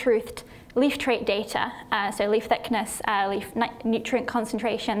ground-truthed leaf trait data, so leaf thickness, leaf nutrient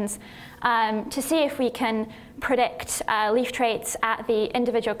concentrations, to see if we can predict leaf traits at the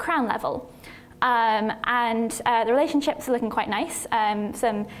individual crown level. And the relationships are looking quite nice.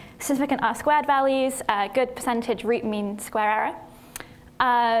 Some significant R-squared values, good percentage root mean square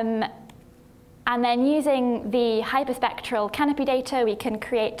error. And then using the hyperspectral canopy data, we can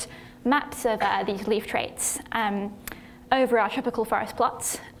create maps of these leaf traits over our tropical forest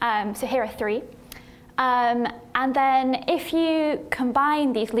plots. So here are 3. And then if you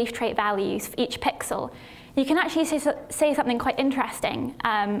combine these leaf trait values for each pixel, you can actually say something quite interesting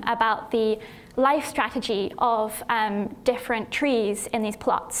about the life strategy of different trees in these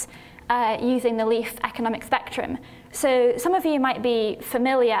plots using the leaf economic spectrum. So some of you might be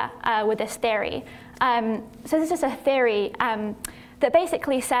familiar with this theory. So this is a theory that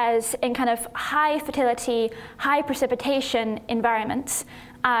basically says in kind of high fertility, high precipitation environments,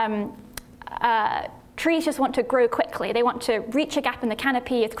 trees just want to grow quickly. They want to reach a gap in the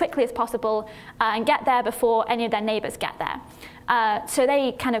canopy as quickly as possible and get there before any of their neighbors get there. So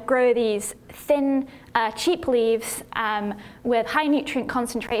they kind of grow these thin, cheap leaves with high nutrient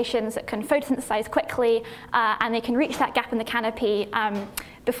concentrations that can photosynthesize quickly, and they can reach that gap in the canopy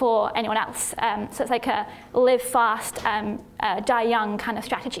before anyone else. So it's like a live fast, die young kind of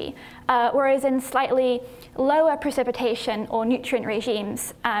strategy. Whereas in slightly lower precipitation or nutrient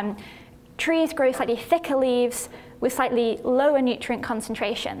regimes, trees grow slightly thicker leaves with slightly lower nutrient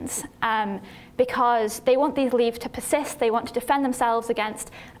concentrations because they want these leaves to persist. They want to defend themselves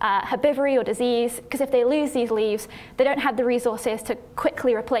against herbivory or disease, because if they lose these leaves, they don't have the resources to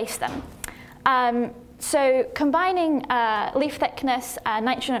quickly replace them. So combining leaf thickness,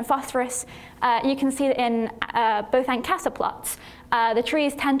 nitrogen and phosphorus, you can see that in both Ancasa plots, the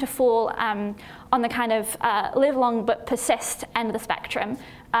trees tend to fall on the kind of live long but persist end of the spectrum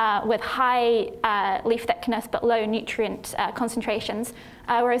with high leaf thickness but low nutrient concentrations.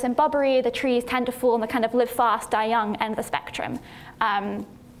 Whereas in Bobbery, the trees tend to fall on the kind of live fast, die young end of the spectrum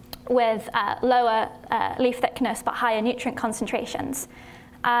with lower leaf thickness but higher nutrient concentrations.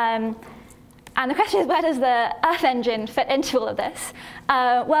 And the question is, where does the Earth Engine fit into all of this?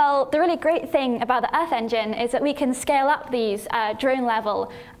 Well, the really great thing about the Earth Engine is that we can scale up these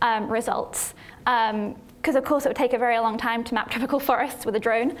drone-level results. Because, of course, it would take a very long time to map tropical forests with a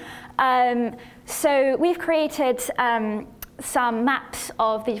drone. So we've created some maps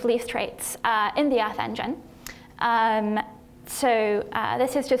of these leaf traits in the Earth Engine.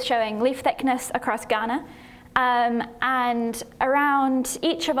 This is just showing leaf thickness across Ghana. And around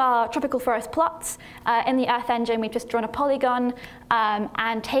each of our tropical forest plots in the Earth Engine, we've just drawn a polygon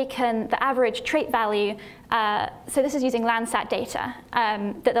and taken the average trait value. So this is using Landsat data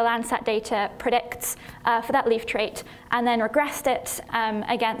that the Landsat data predicts for that leaf trait, and then regressed it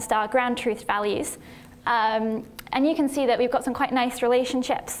against our ground truth values. And you can see that we've got some quite nice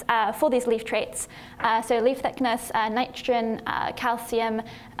relationships for these leaf traits. So leaf thickness, nitrogen, calcium,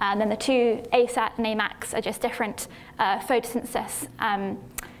 and then the two ASAT and AMAX are just different photosynthesis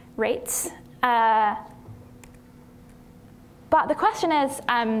rates. But the question is,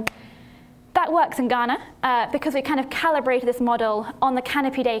 that works in Ghana because we kind of calibrated this model on the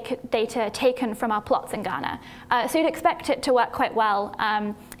canopy data taken from our plots in Ghana. So you'd expect it to work quite well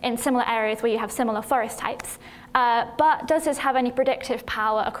in similar areas where you have similar forest types. But does this have any predictive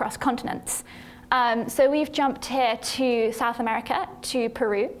power across continents? So we've jumped here to South America, to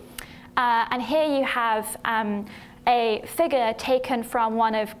Peru. And here you have a figure taken from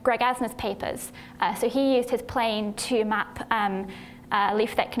one of Greg Asner's papers. So he used his plane to map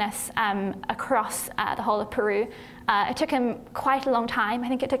leaf thickness across the whole of Peru. It took him quite a long time. I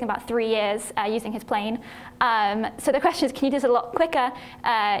think it took him about 3 years using his plane. So the question is, can you do this a lot quicker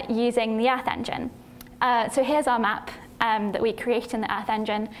using the Earth Engine? So here's our map that we created in the Earth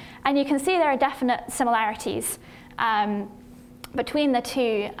Engine. And you can see there are definite similarities between the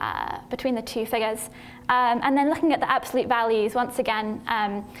two figures. And then looking at the absolute values, once again,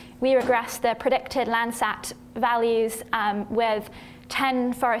 we regress the predicted Landsat values with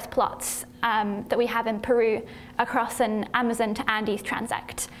 10 forest plots that we have in Peru across an Amazon to Andes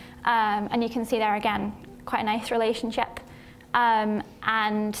transect. And you can see there again, quite a nice relationship.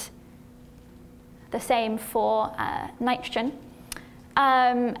 And the same for nitrogen.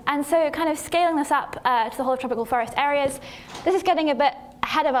 And so kind of scaling this up to the whole tropical forest areas, this is getting a bit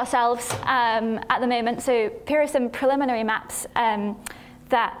ahead of ourselves at the moment. So here are some preliminary maps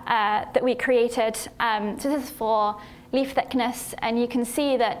that we created. So this is for leaf thickness, and you can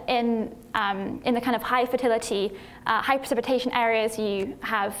see that in the kind of high fertility, high precipitation areas, you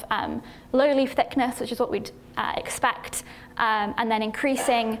have low leaf thickness, which is what we'd expect, and then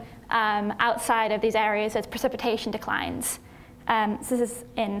increasing outside of these areas as precipitation declines. So this is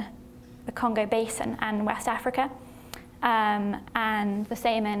in the Congo Basin and West Africa, and the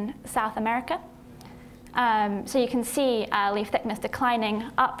same in South America. So you can see leaf thickness declining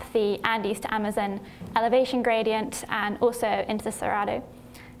up the Andes to Amazon elevation gradient and also into the Cerrado.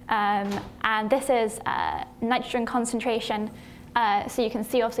 And this is nitrogen concentration. So you can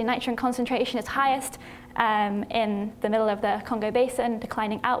see obviously nitrogen concentration is highest in the middle of the Congo Basin,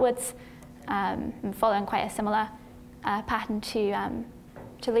 declining outwards, and following quite a similar pattern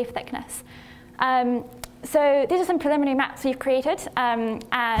to leaf thickness. So these are some preliminary maps we've created,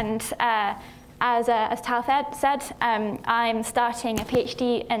 and as Tal said, I'm starting a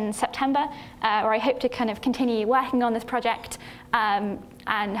PhD in September, where I hope to kind of continue working on this project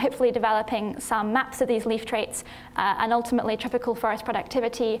and hopefully developing some maps of these leaf traits and ultimately tropical forest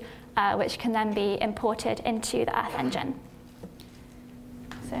productivity, which can then be imported into the Earth Engine.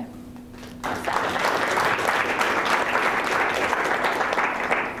 So that's that.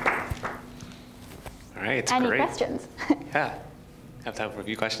 All right, Any great. questions? Yeah, have time for a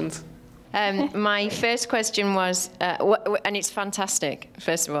few questions. My first question was, and it's fantastic,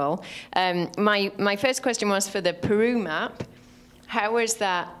 first of all. My first question was for the Peru map. How is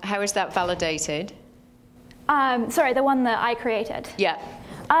that validated? Sorry, the one that I created? Yeah.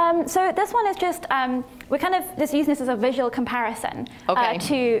 So this one is just, we're kind of just using this as a visual comparison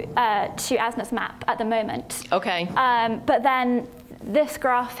to Asner's map at the moment. Okay. But then this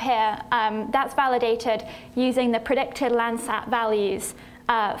graph here, that's validated using the predicted Landsat values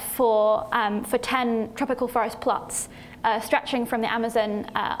for 10 tropical forest plots. stretching from the Amazon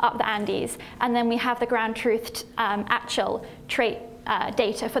up the Andes. And then we have the ground truthed actual trait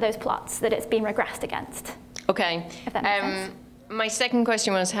data for those plots that it's been regressed against. Okay. If that makes sense. My second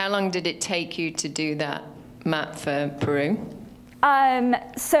question was, how long did it take you to do that map for Peru?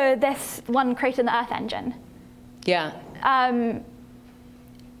 So this one created in the Earth Engine. Yeah.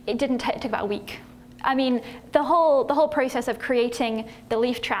 It didn't take, it took about a week. I mean, the whole process of creating the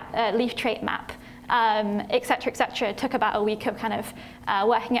leaf trait map, et cetera, took about a week of kind of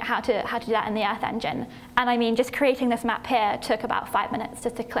working out how to do that in the Earth Engine. And I mean, just creating this map here took about 5 minutes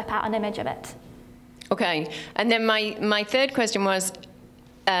just to clip out an image of it. Okay, and then my third question was,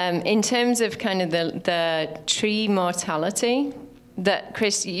 in terms of kind of the tree mortality that,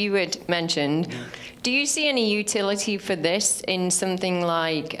 Chris, you had mentioned, do you see any utility for this in something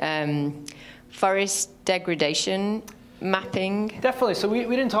like forest degradation mapping? Definitely. So we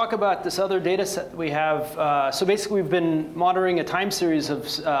didn't talk about this other data set that we have. So basically, we've been monitoring a time series of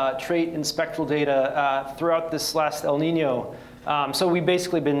trait and spectral data throughout this last El Nino. So we've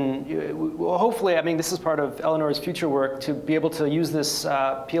basically been, hopefully, I mean, this is part of Eleanor's future work, to be able to use this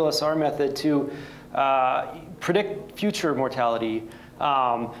PLSR method to predict future mortality.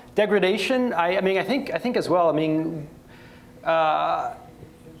 Degradation, I think as well. I mean, I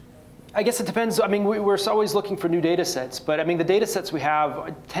guess it depends. I mean, we're always looking for new data sets, but I mean, the data sets we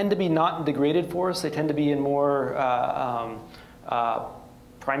have tend to be not in degraded forests. They tend to be in more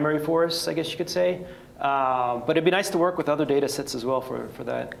primary forests, I guess you could say. But it'd be nice to work with other data sets as well for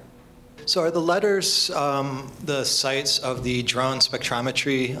that. So are the letters the sites of the drone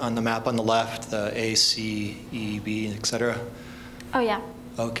spectrometry on the map on the left, the A, C, E, B, et cetera? Oh, yeah.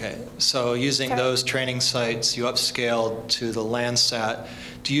 Okay, so using those training sites, you upscaled to the Landsat.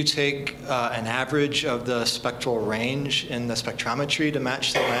 Do you take an average of the spectral range in the spectrometry to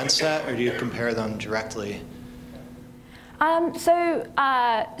match the Landsat, or do you compare them directly? So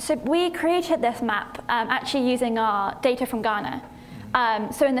we created this map actually using our data from Ghana.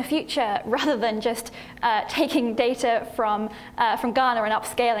 So in the future, rather than just taking data from Ghana and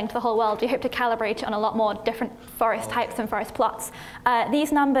upscaling to the whole world, we hope to calibrate it on a lot more different forest types and forest plots.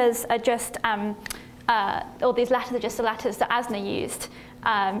 These numbers are just, or these letters are just the letters that ASNA used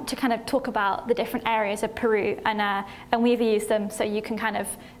to kind of talk about the different areas of Peru, and we've used them so you can kind of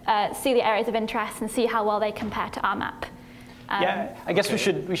see the areas of interest and see how well they compare to our map. Yeah, I guess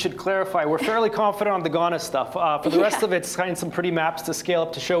we should clarify. We're fairly confident on the Ghana stuff. For the rest of it, it's kind of some pretty maps to scale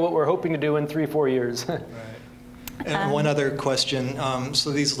up to show what we're hoping to do in 3-4 years. Right. And one other question.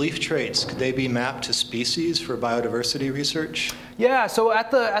 So these leaf traits, could they be mapped to species for biodiversity research? Yeah, so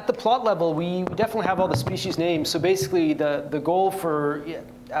at the plot level, we definitely have all the species names. So basically, the goal for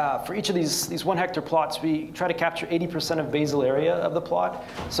each of these 1 hectare plots, we try to capture 80% of basal area of the plot.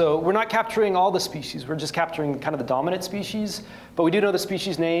 So we're not capturing all the species. We're just capturing kind of the dominant species. But we do know the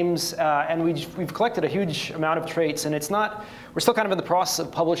species names, and we've collected a huge amount of traits. And we're still kind of in the process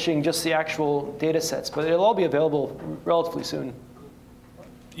of publishing just the actual data sets, but it'll all be available relatively soon.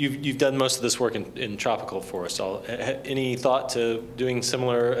 You've done most of this work in tropical forests. Any thought to doing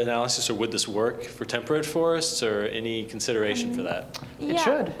similar analysis, or would this work for temperate forests, or any consideration for that? Yeah, it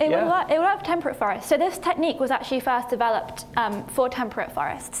should. It would work for temperate forests. So this technique was actually first developed for temperate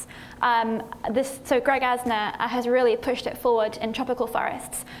forests. So Greg Asner has really pushed it forward in tropical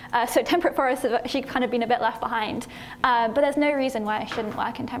forests. So temperate forests have actually kind of been a bit left behind. But there's no reason why it shouldn't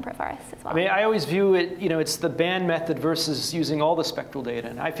work in temperate forests as well. I mean, I always view it, it's the band method versus using all the spectral data.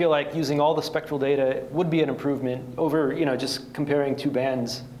 And I feel like using all the spectral data would be an improvement over, just comparing 2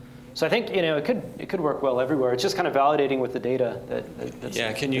 bands. So I think it could work well everywhere. It's just kind of validating with the data that's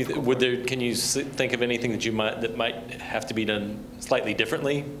yeah. Can you think of anything that might have to be done slightly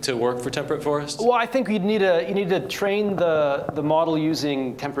differently to work for temperate forests? Well, I think you need to train the model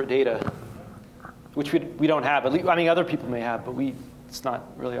using temperate data, which we don't have. At least, I mean, other people may have, but it's not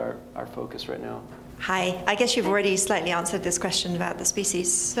really our focus right now. Hi, I guess you've already slightly answered this question about the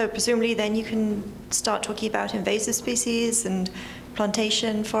species. So presumably then you can start talking about invasive species and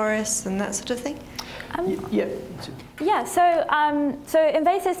plantation forests and that sort of thing? Yeah, so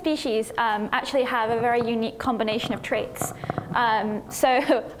invasive species actually have a very unique combination of traits.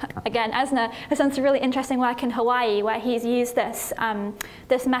 So again, Asner has done some really interesting work in Hawaii where he's used this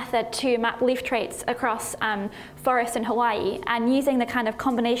method to map leaf traits across forests in Hawaii, and using the kind of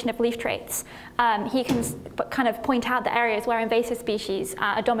combination of leaf traits, he can kind of point out the areas where invasive species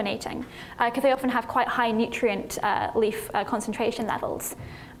are dominating, because they often have quite high nutrient leaf concentration levels.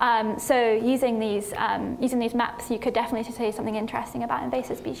 So using these maps, you could definitely say something interesting about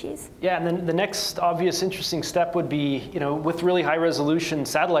invasive species. Yeah, and then the next obvious interesting step would be, with with really high resolution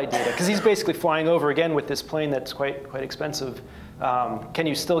satellite data? Because he's basically flying over again with this plane that's quite expensive. Can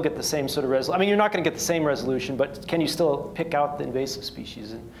you still get the same sort of resolution? I mean, you're not going to get the same resolution, but can you still pick out the invasive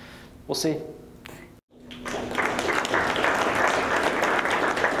species? And we'll see.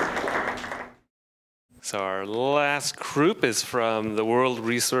 So our last group is from the World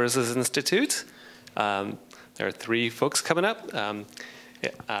Resources Institute. There are 3 folks coming up.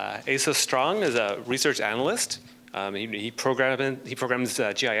 Asa Strong is a research analyst. He programs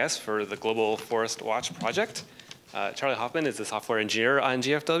GIS for the Global Forest Watch project. Charlie Hoffman is a software engineer on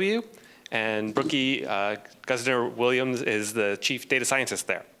GFW. And Brookie Gusner-Williams is the chief data scientist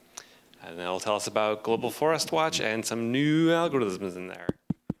there. And they'll tell us about Global Forest Watch and some new algorithms in there.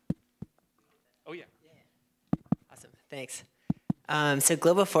 Oh, yeah. Awesome, thanks. So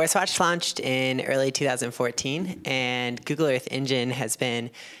Global Forest Watch launched in early 2014, and Google Earth Engine has been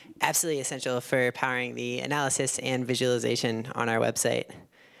absolutely essential for powering the analysis and visualization on our website.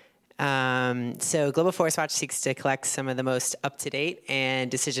 So Global Forest Watch seeks to collect some of the most up-to-date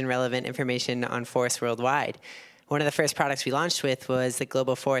and decision-relevant information on forests worldwide. One of the first products we launched with was the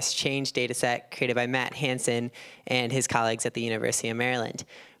Global Forest Change dataset created by Matt Hansen and his colleagues at the University of Maryland,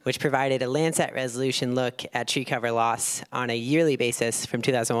 which provided a Landsat resolution look at tree cover loss on a yearly basis from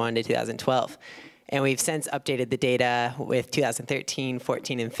 2001 to 2012. And we've since updated the data with 2013,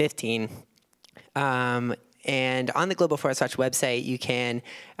 14, and 15. And on the Global Forest Watch website, you can,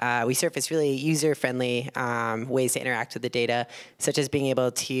 we surface really user-friendly ways to interact with the data, such as being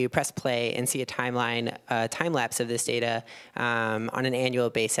able to press play and see a timeline, time-lapse of this data on an annual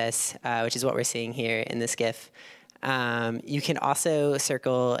basis, which is what we're seeing here in this GIF. You can also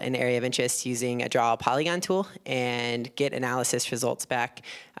circle an area of interest using a draw polygon tool and get analysis results back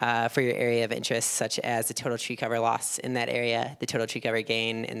for your area of interest, such as the total tree cover loss in that area, the total tree cover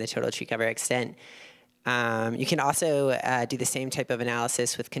gain, and the total tree cover extent. You can also do the same type of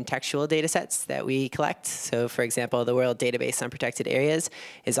analysis with contextual data sets that we collect. So for example, the World Database on Protected Areas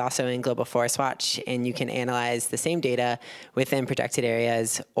is also in Global Forest Watch, and you can analyze the same data within protected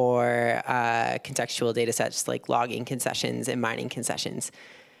areas or contextual data sets like logging concessions and mining concessions.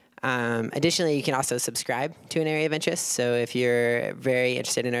 Additionally, you can also subscribe to an area of interest. So if you're very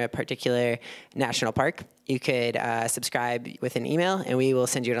interested in a particular national park, you could subscribe with an email, and we will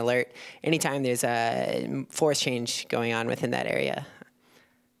send you an alert anytime there's a forest change going on within that area.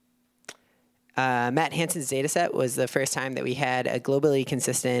 Matt Hansen's dataset was the first time that we had a globally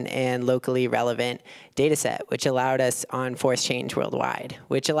consistent and locally relevant dataset, which allowed us on forest change worldwide,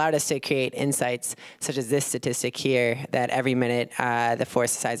 which allowed us to create insights such as this statistic here, that every minute the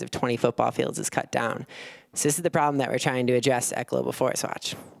forest size of 20 football fields is cut down. So this is the problem that we're trying to address at Global Forest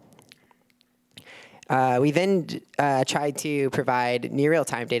Watch. We then tried to provide near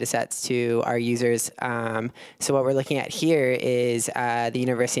real-time data sets to our users. So what we're looking at here is the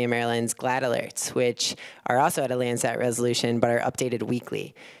University of Maryland's GLAD alerts, which are also at a Landsat resolution but are updated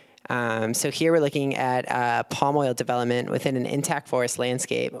weekly. So here we're looking at palm oil development within an intact forest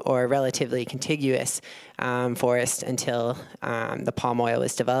landscape or a relatively contiguous forest until the palm oil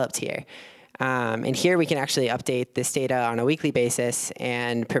was developed here. And here we can actually update this data on a weekly basis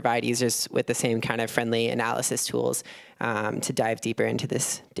and provide users with the same kind of friendly analysis tools to dive deeper into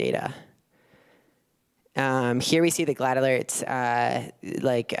this data. Here we see the GLAD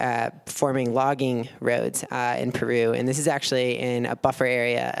alerts forming logging roads in Peru, and this is actually in a buffer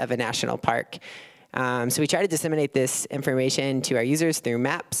area of a national park. So we try to disseminate this information to our users through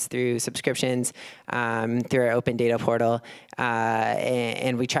maps, through subscriptions, through our open data portal,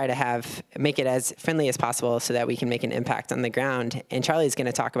 and we try to make it as friendly as possible so that we can make an impact on the ground. And Charlie's going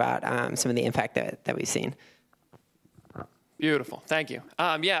to talk about some of the impact that we've seen. Beautiful, thank you.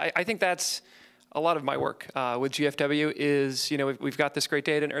 Yeah, I think that's a lot of my work with GFW is, we've got this great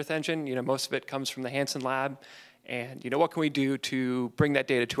data in Earth Engine. Most of it comes from the Hansen lab. And what can we do to bring that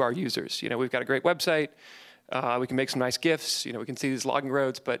data to our users? We've got a great website. We can make some nice GIFs. We can see these logging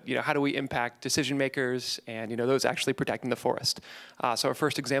roads. But how do we impact decision makers and those actually protecting the forest? So our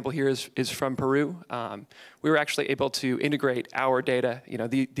first example here is from Peru. We were actually able to integrate our data,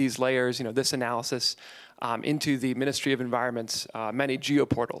 these layers, this analysis into the Ministry of Environment's many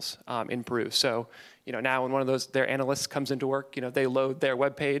geoportals in Peru. So now when one of their analysts comes into work, they load their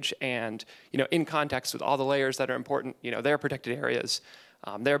web page and, in context with all the layers that are important, their protected areas,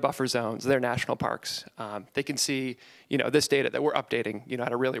 their buffer zones, their national parks, they can see, this data that we're updating,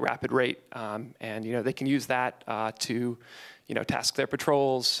 at a really rapid rate. And, they can use that to, task their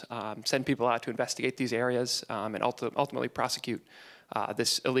patrols, send people out to investigate these areas, and ultimately prosecute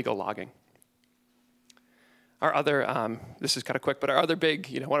this illegal logging. our other, this is kind of quick, but our other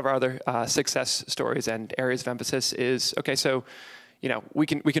big, one of our other success stories and areas of emphasis is, okay, so, we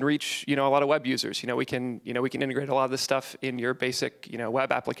can reach, a lot of web users. We can integrate a lot of this stuff in your basic,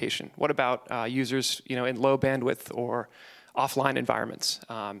 web application. What about users, in low bandwidth or offline environments?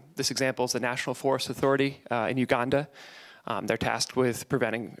 This example is the National Forest Authority in Uganda. They're tasked with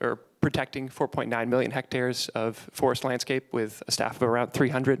protecting 4.9 million hectares of forest landscape with a staff of around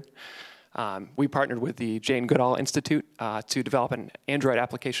 300. We partnered with the Jane Goodall Institute to develop an Android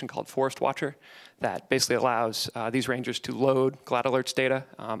application called Forest Watcher that basically allows these rangers to load GLAD Alerts data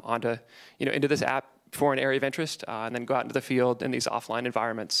into this app for an area of interest, and then go out into the field in these offline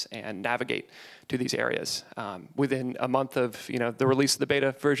environments and navigate to these areas. Within a month of the release of the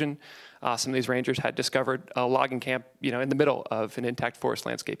beta version, some of these rangers had discovered a logging camp in the middle of an intact forest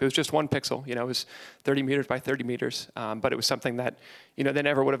landscape. It was just one pixel, it was 30 meters by 30 meters, but it was something that they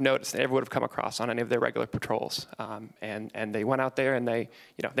never would have noticed, they never would have come across on any of their regular patrols. And they went out there and they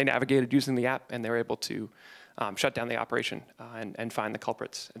navigated using the app, and they were able to shut down the operation and find the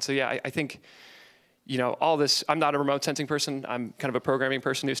culprits. And so yeah, I think all this, I'm not a remote sensing person. I'm kind of a programming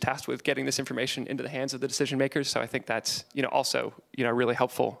person who's tasked with getting this information into the hands of the decision makers. So I think that's, also, really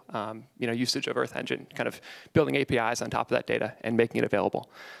helpful, usage of Earth Engine, kind of building APIs on top of that data and making it available.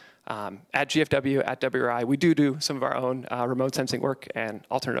 At GFW, at WRI, we do some of our own remote sensing work, and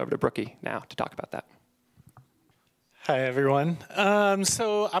I'll turn it over to Brookie now to talk about that. Hi, everyone.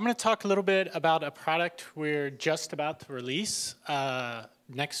 So I'm going to talk a little bit about a product we're just about to release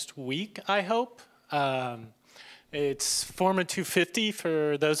next week, I hope. It's Forma 250.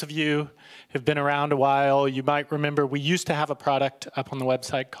 For those of you who've been around a while, you might remember we used to have a product up on the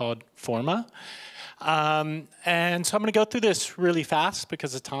website called Forma. And so I'm going to go through this really fast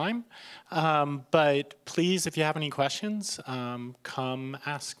because of time. But please, if you have any questions, come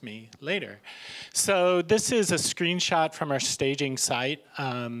ask me later. So this is a screenshot from our staging site.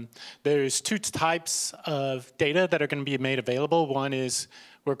 There's two types of data that are going to be made available. One is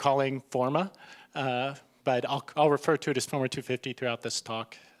we're calling Forma. But I'll refer to it as Forma 250 throughout this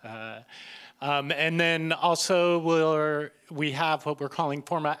talk. And then also we have what we're calling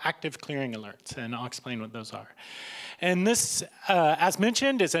Forma active clearing alerts, and I'll explain what those are. And this, as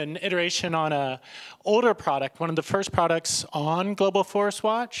mentioned, is an iteration on an older product, one of the first products on Global Forest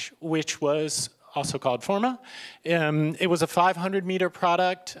Watch, which was also called Forma. It was a 500-meter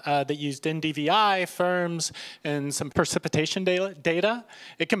product that used NDVI, firms, and some precipitation data.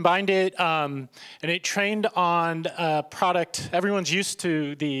 It combined it, and it trained on a product. Everyone's used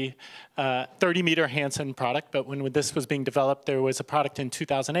to the 30-meter Hansen product, but when this was being developed, there was a product in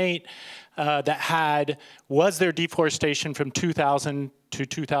 2008 that was their deforestation from 2000 to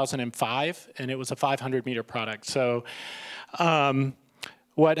 2005, and it was a 500-meter product. So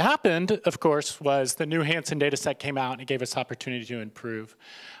what happened, of course, was the new Hansen data set came out and it gave us opportunity to improve.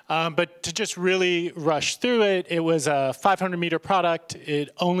 But to just really rush through it, it was a 500-meter product. It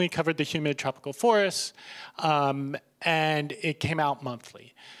only covered the humid tropical forests, and it came out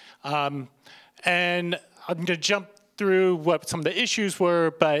monthly. And I'm going to jump through what some of the issues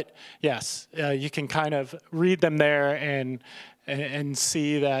were, but yes, you can kind of read them there and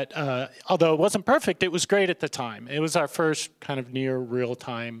see that although it wasn't perfect, it was great at the time. It was our first kind of near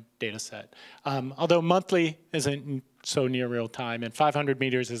real-time data set. Although monthly isn't so near real-time, and 500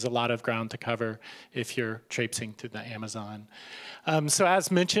 meters is a lot of ground to cover if you're traipsing to the Amazon. So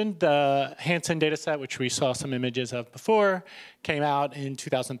as mentioned, the Hansen data set, which we saw some images of before, came out in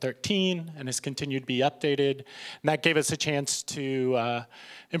 2013 and has continued to be updated. And that gave us a chance to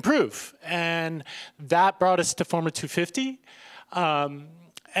improve. And that brought us to Forma 250.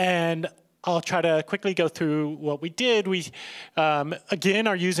 And I'll try to quickly go through what we did. We, again,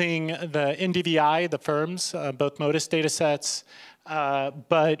 are using the NDVI, the firms, both MODIS data sets,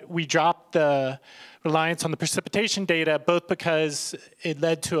 but we dropped the reliance on the precipitation data, both because it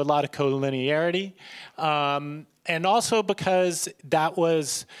led to a lot of collinearity, and also because it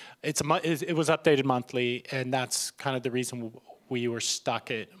was updated monthly, and that's kind of the reason we were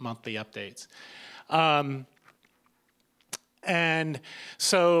stuck at monthly updates. And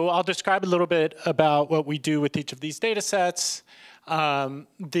so I'll describe a little bit about what we do with each of these data sets.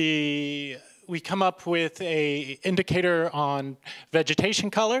 We come up with an indicator on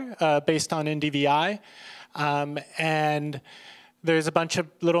vegetation color based on NDVI. And there's a bunch of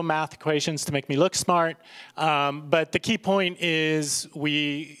little math equations to make me look smart. But the key point is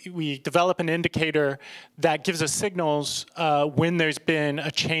we develop an indicator that gives us signals when there's been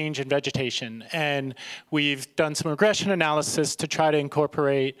a change in vegetation. And we've done some regression analysis to try to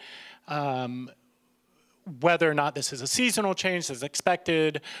incorporate whether or not this is a seasonal change as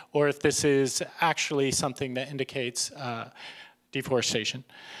expected, or if this is actually something that indicates deforestation.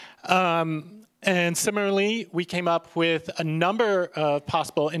 And similarly, we came up with a number of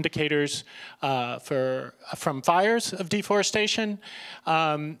possible indicators from fires of deforestation.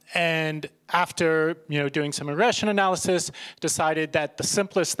 And after doing some regression analysis, decided that the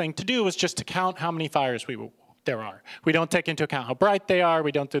simplest thing to do was just to count how many fires there are. We don't take into account how bright they are.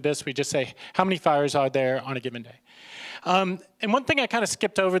 We don't do this. We just say how many fires are there on a given day. And one thing I kind of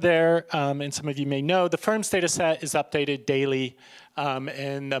skipped over there, and some of you may know, the FIRMS data set is updated daily,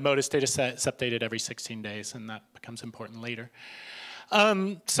 and the MODIS data set is updated every 16 days, and that becomes important later.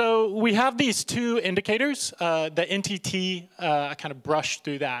 So we have these two indicators. The NTT, I kind of brushed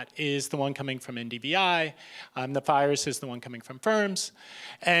through that, is the one coming from NDVI. The fires is the one coming from FIRMS.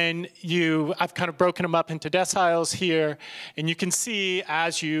 And I've kind of broken them up into deciles here. And you can see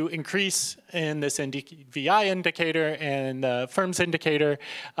as you increase in this NDVI indicator and the FIRMS indicator,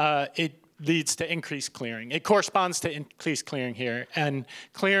 it leads to increased clearing. It corresponds to increased clearing here. And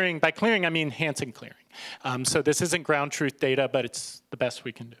clearing, by clearing, I mean Hansen clearing. So this isn't ground truth data, but it's the best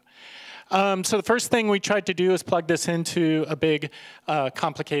we can do. So the first thing we tried to do is plug this into a big,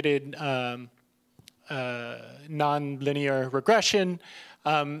 complicated, nonlinear regression.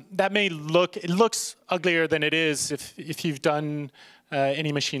 That may it looks uglier than it is. If you've done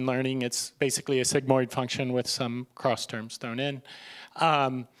any machine learning, it's basically a sigmoid function with some cross terms thrown in.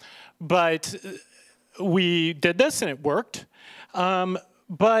 But we did this and it worked.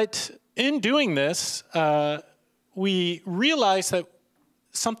 But in doing this, we realized that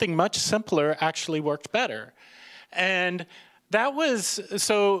something much simpler actually worked better. And that was,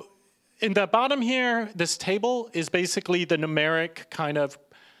 so in the bottom here, this table is basically the numeric kind of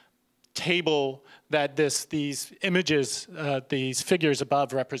table that these images, these figures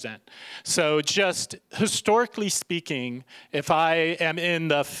above represent. So just historically speaking, if I am in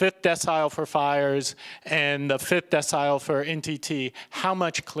the 5th decile for fires and the 5th decile for NTT, how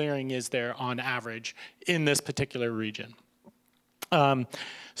much clearing is there on average in this particular region? And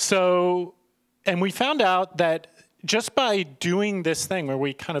we found out that just by doing this thing where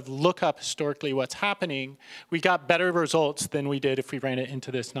we kind of look up historically what's happening, we got better results than we did if we ran it into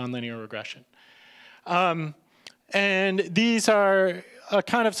this nonlinear regression. And these are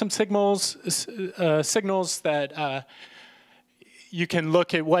kind of some signals that you can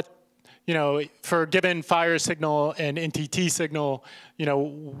look at what, for a given fire signal and NTT signal,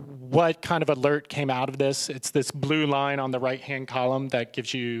 what kind of alert came out of this. It's this blue line on the right-hand column that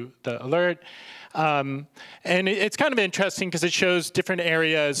gives you the alert. And it's kind of interesting because it shows different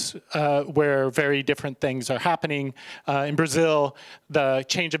areas where very different things are happening. In Brazil, the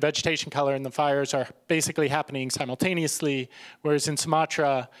change of vegetation color and the fires are basically happening simultaneously, whereas in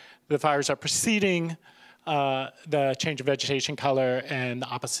Sumatra, the fires are preceding the change of vegetation color and the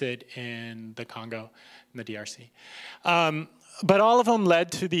opposite in the Congo and the DRC. But all of them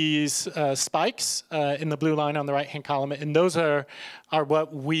led to these spikes in the blue line on the right-hand column, and those are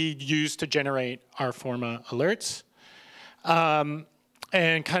what we use to generate our Forma alerts. And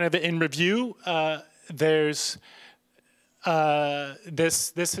kind of in review, there's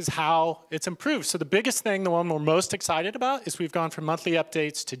this is how it's improved. So the biggest thing, the one we're most excited about, is we've gone from monthly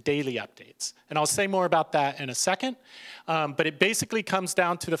updates to daily updates. And I'll say more about that in a second. But it basically comes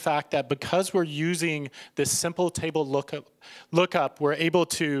down to the fact that because we're using this simple table lookup, we're able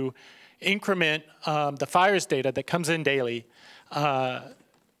to increment the fires data that comes in daily and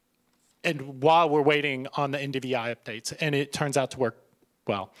while we're waiting on the NDVI updates. And it turns out to work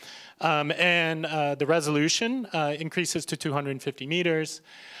well. The resolution increases to 250 meters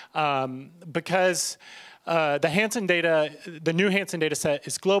because the Hansen data, the new Hansen data set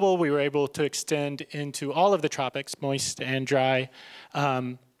is global. We were able to extend into all of the tropics, moist and dry.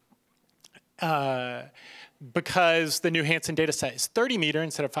 Because the new Hansen data set is 30 meters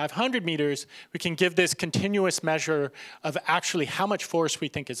instead of 500 meters, we can give this continuous measure of actually how much forest we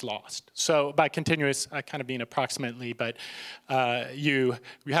think is lost. So by continuous, I kind of mean approximately, but you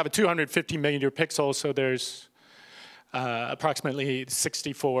have a 250 meter pixel, so there's approximately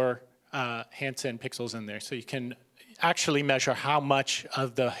 64 Hansen pixels in there. So you can actually measure how much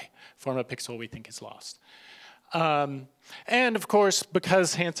of the Forma pixel we think is lost. And of course,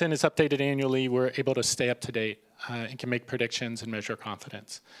 because Hansen is updated annually, we're able to stay up to date and can make predictions and measure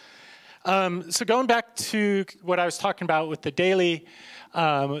confidence. So going back to what I was talking about with the daily,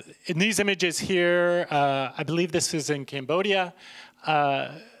 in these images here, I believe this is in Cambodia.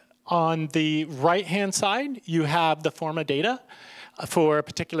 On the right-hand side, you have the Forma data for a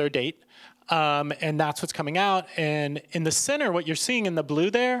particular date. and that's what's coming out. And in the center, what you're seeing in the blue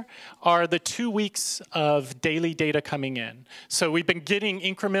there are the 2 weeks of daily data coming in. So we've been getting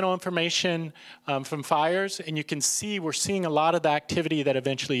incremental information from fires, and you can see we're seeing a lot of the activity that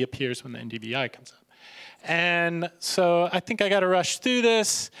eventually appears when the NDVI comes up. And so I think I got to rush through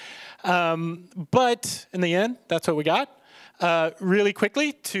this. But in the end, that's what we got. Really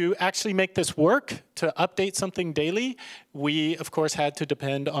quickly, to actually make this work, to update something daily, we, of course, had to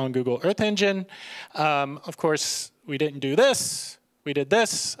depend on Google Earth Engine. Of course, we didn't do this. We did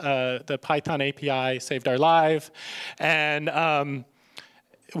this. The Python API saved our life. And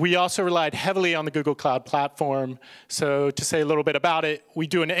we also relied heavily on the Google Cloud Platform. So to say a little bit about it, we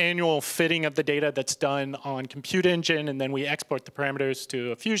do an annual fitting of the data that's done on Compute Engine, and then we export the parameters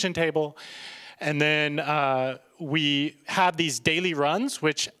to a Fusion table. And then we have these daily runs,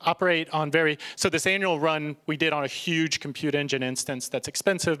 which operate on so this annual run we did on a huge Compute Engine instance that's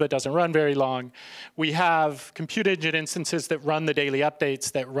expensive but doesn't run very long. We have Compute Engine instances that run the daily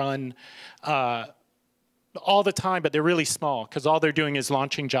updates that run all the time, but they're really small because all they're doing is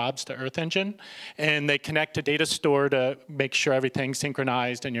launching jobs to Earth Engine, and they connect to data store to make sure everything's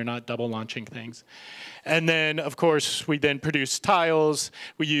synchronized and you're not double launching things. And then, of course, we then produce tiles.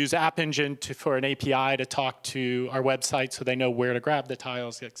 We use App Engine for an API to talk to our website so they know where to grab the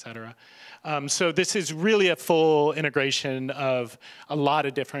tiles, et cetera. So this is really a full integration of a lot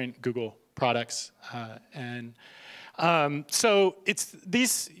of different Google products. So it's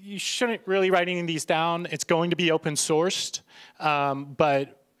these, you shouldn't really writing these down. It's going to be open sourced,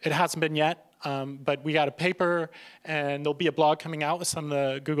 but it hasn't been yet. But we got a paper, and there'll be a blog coming out with some of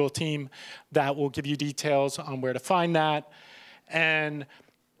the Google team that will give you details on where to find that. And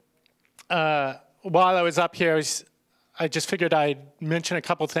while I was up here, I just figured I'd mention a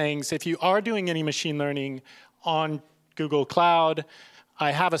couple things. If you are doing any machine learning on Google Cloud,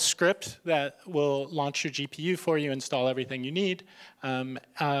 I have a script that will launch your GPU for you, install everything you need.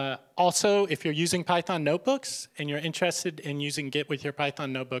 Also, if you're using Python notebooks and you're interested in using Git with your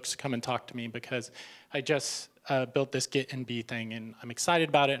Python notebooks, come and talk to me because I just built this Git and B thing, and I'm excited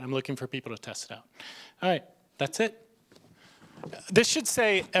about it, and I'm looking for people to test it out. All right, that's it. This should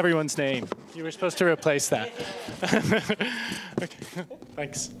say everyone's name. You were supposed to replace that. Okay,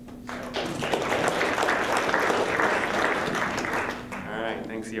 thanks.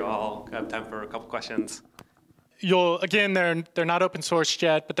 Thanks, you all. I have time for a couple questions. Again, they're not open sourced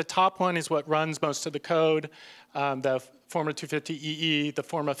yet, but the top one is what runs most of the code. The Forma 250EE, the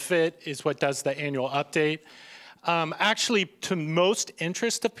Forma Fit is what does the annual update. Actually, to most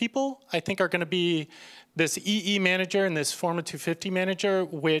interest of people, I think are going to be this EE manager and this Forma 250 manager,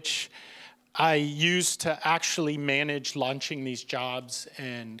 which I use to actually manage launching these jobs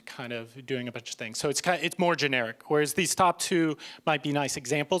and kind of doing a bunch of things. So it's more generic, whereas these top two might be nice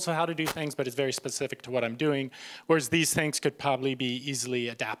examples of how to do things, but it's very specific to what I'm doing, whereas these things could probably be easily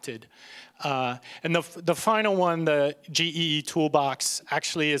adapted. And the final one, the GEE toolbox,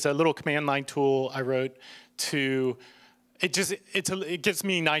 actually is a little command line tool I wrote to it gives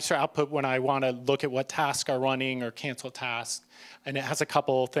me nicer output when I want to look at what tasks are running or cancel tasks. And it has a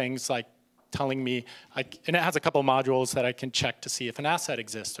couple things like telling me, and it has a couple modules that I can check to see if an asset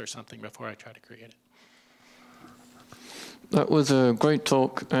exists or something before I try to create it. That was a great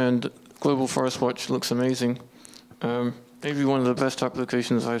talk, and Global Forest Watch looks amazing. Maybe one of the best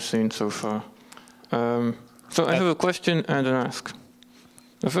applications I've seen so far. So I have a question and an ask.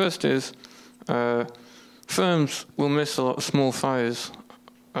 The first is, firms will miss a lot of small fires.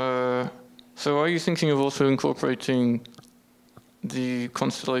 So are you thinking of also incorporating the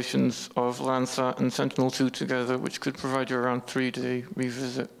constellations of Landsat and Sentinel-2 together, which could provide you around 3-day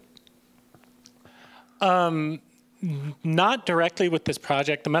revisit? Not directly with this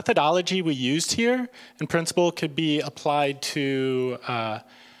project. The methodology we used here, in principle, could be applied to,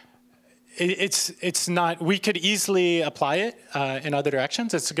 it's not, we could easily apply it in other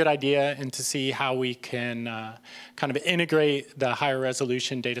directions. It's a good idea, and to see how we can kind of integrate the higher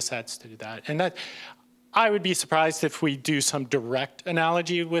resolution data sets to do that. And that, I would be surprised if we do some direct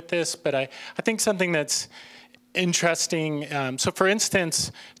analogy with this, but I think something that's interesting. So for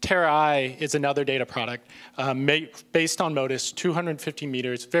instance, Terra is another data product based on MODIS, 250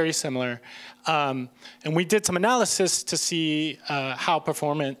 meters, very similar. And we did some analysis to see how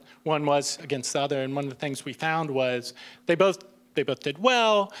performant one was against the other. And one of the things we found was they both did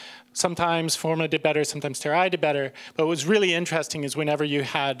well. Sometimes Forma did better, sometimes Terra did better. But what was really interesting is whenever you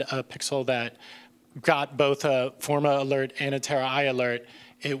had a pixel that got both a Forma alert and a Terra alert,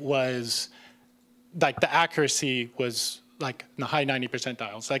 it was like the accuracy was like in the high 90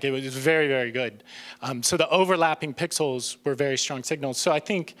 percentiles. Like it was very, very good. So the overlapping pixels were very strong signals. So I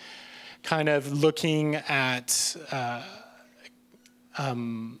think kind of looking at,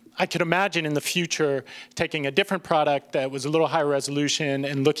 I could imagine in the future taking a different product that was a little higher resolution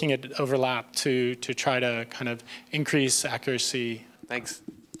and looking at overlap to try to kind of increase accuracy. Thanks.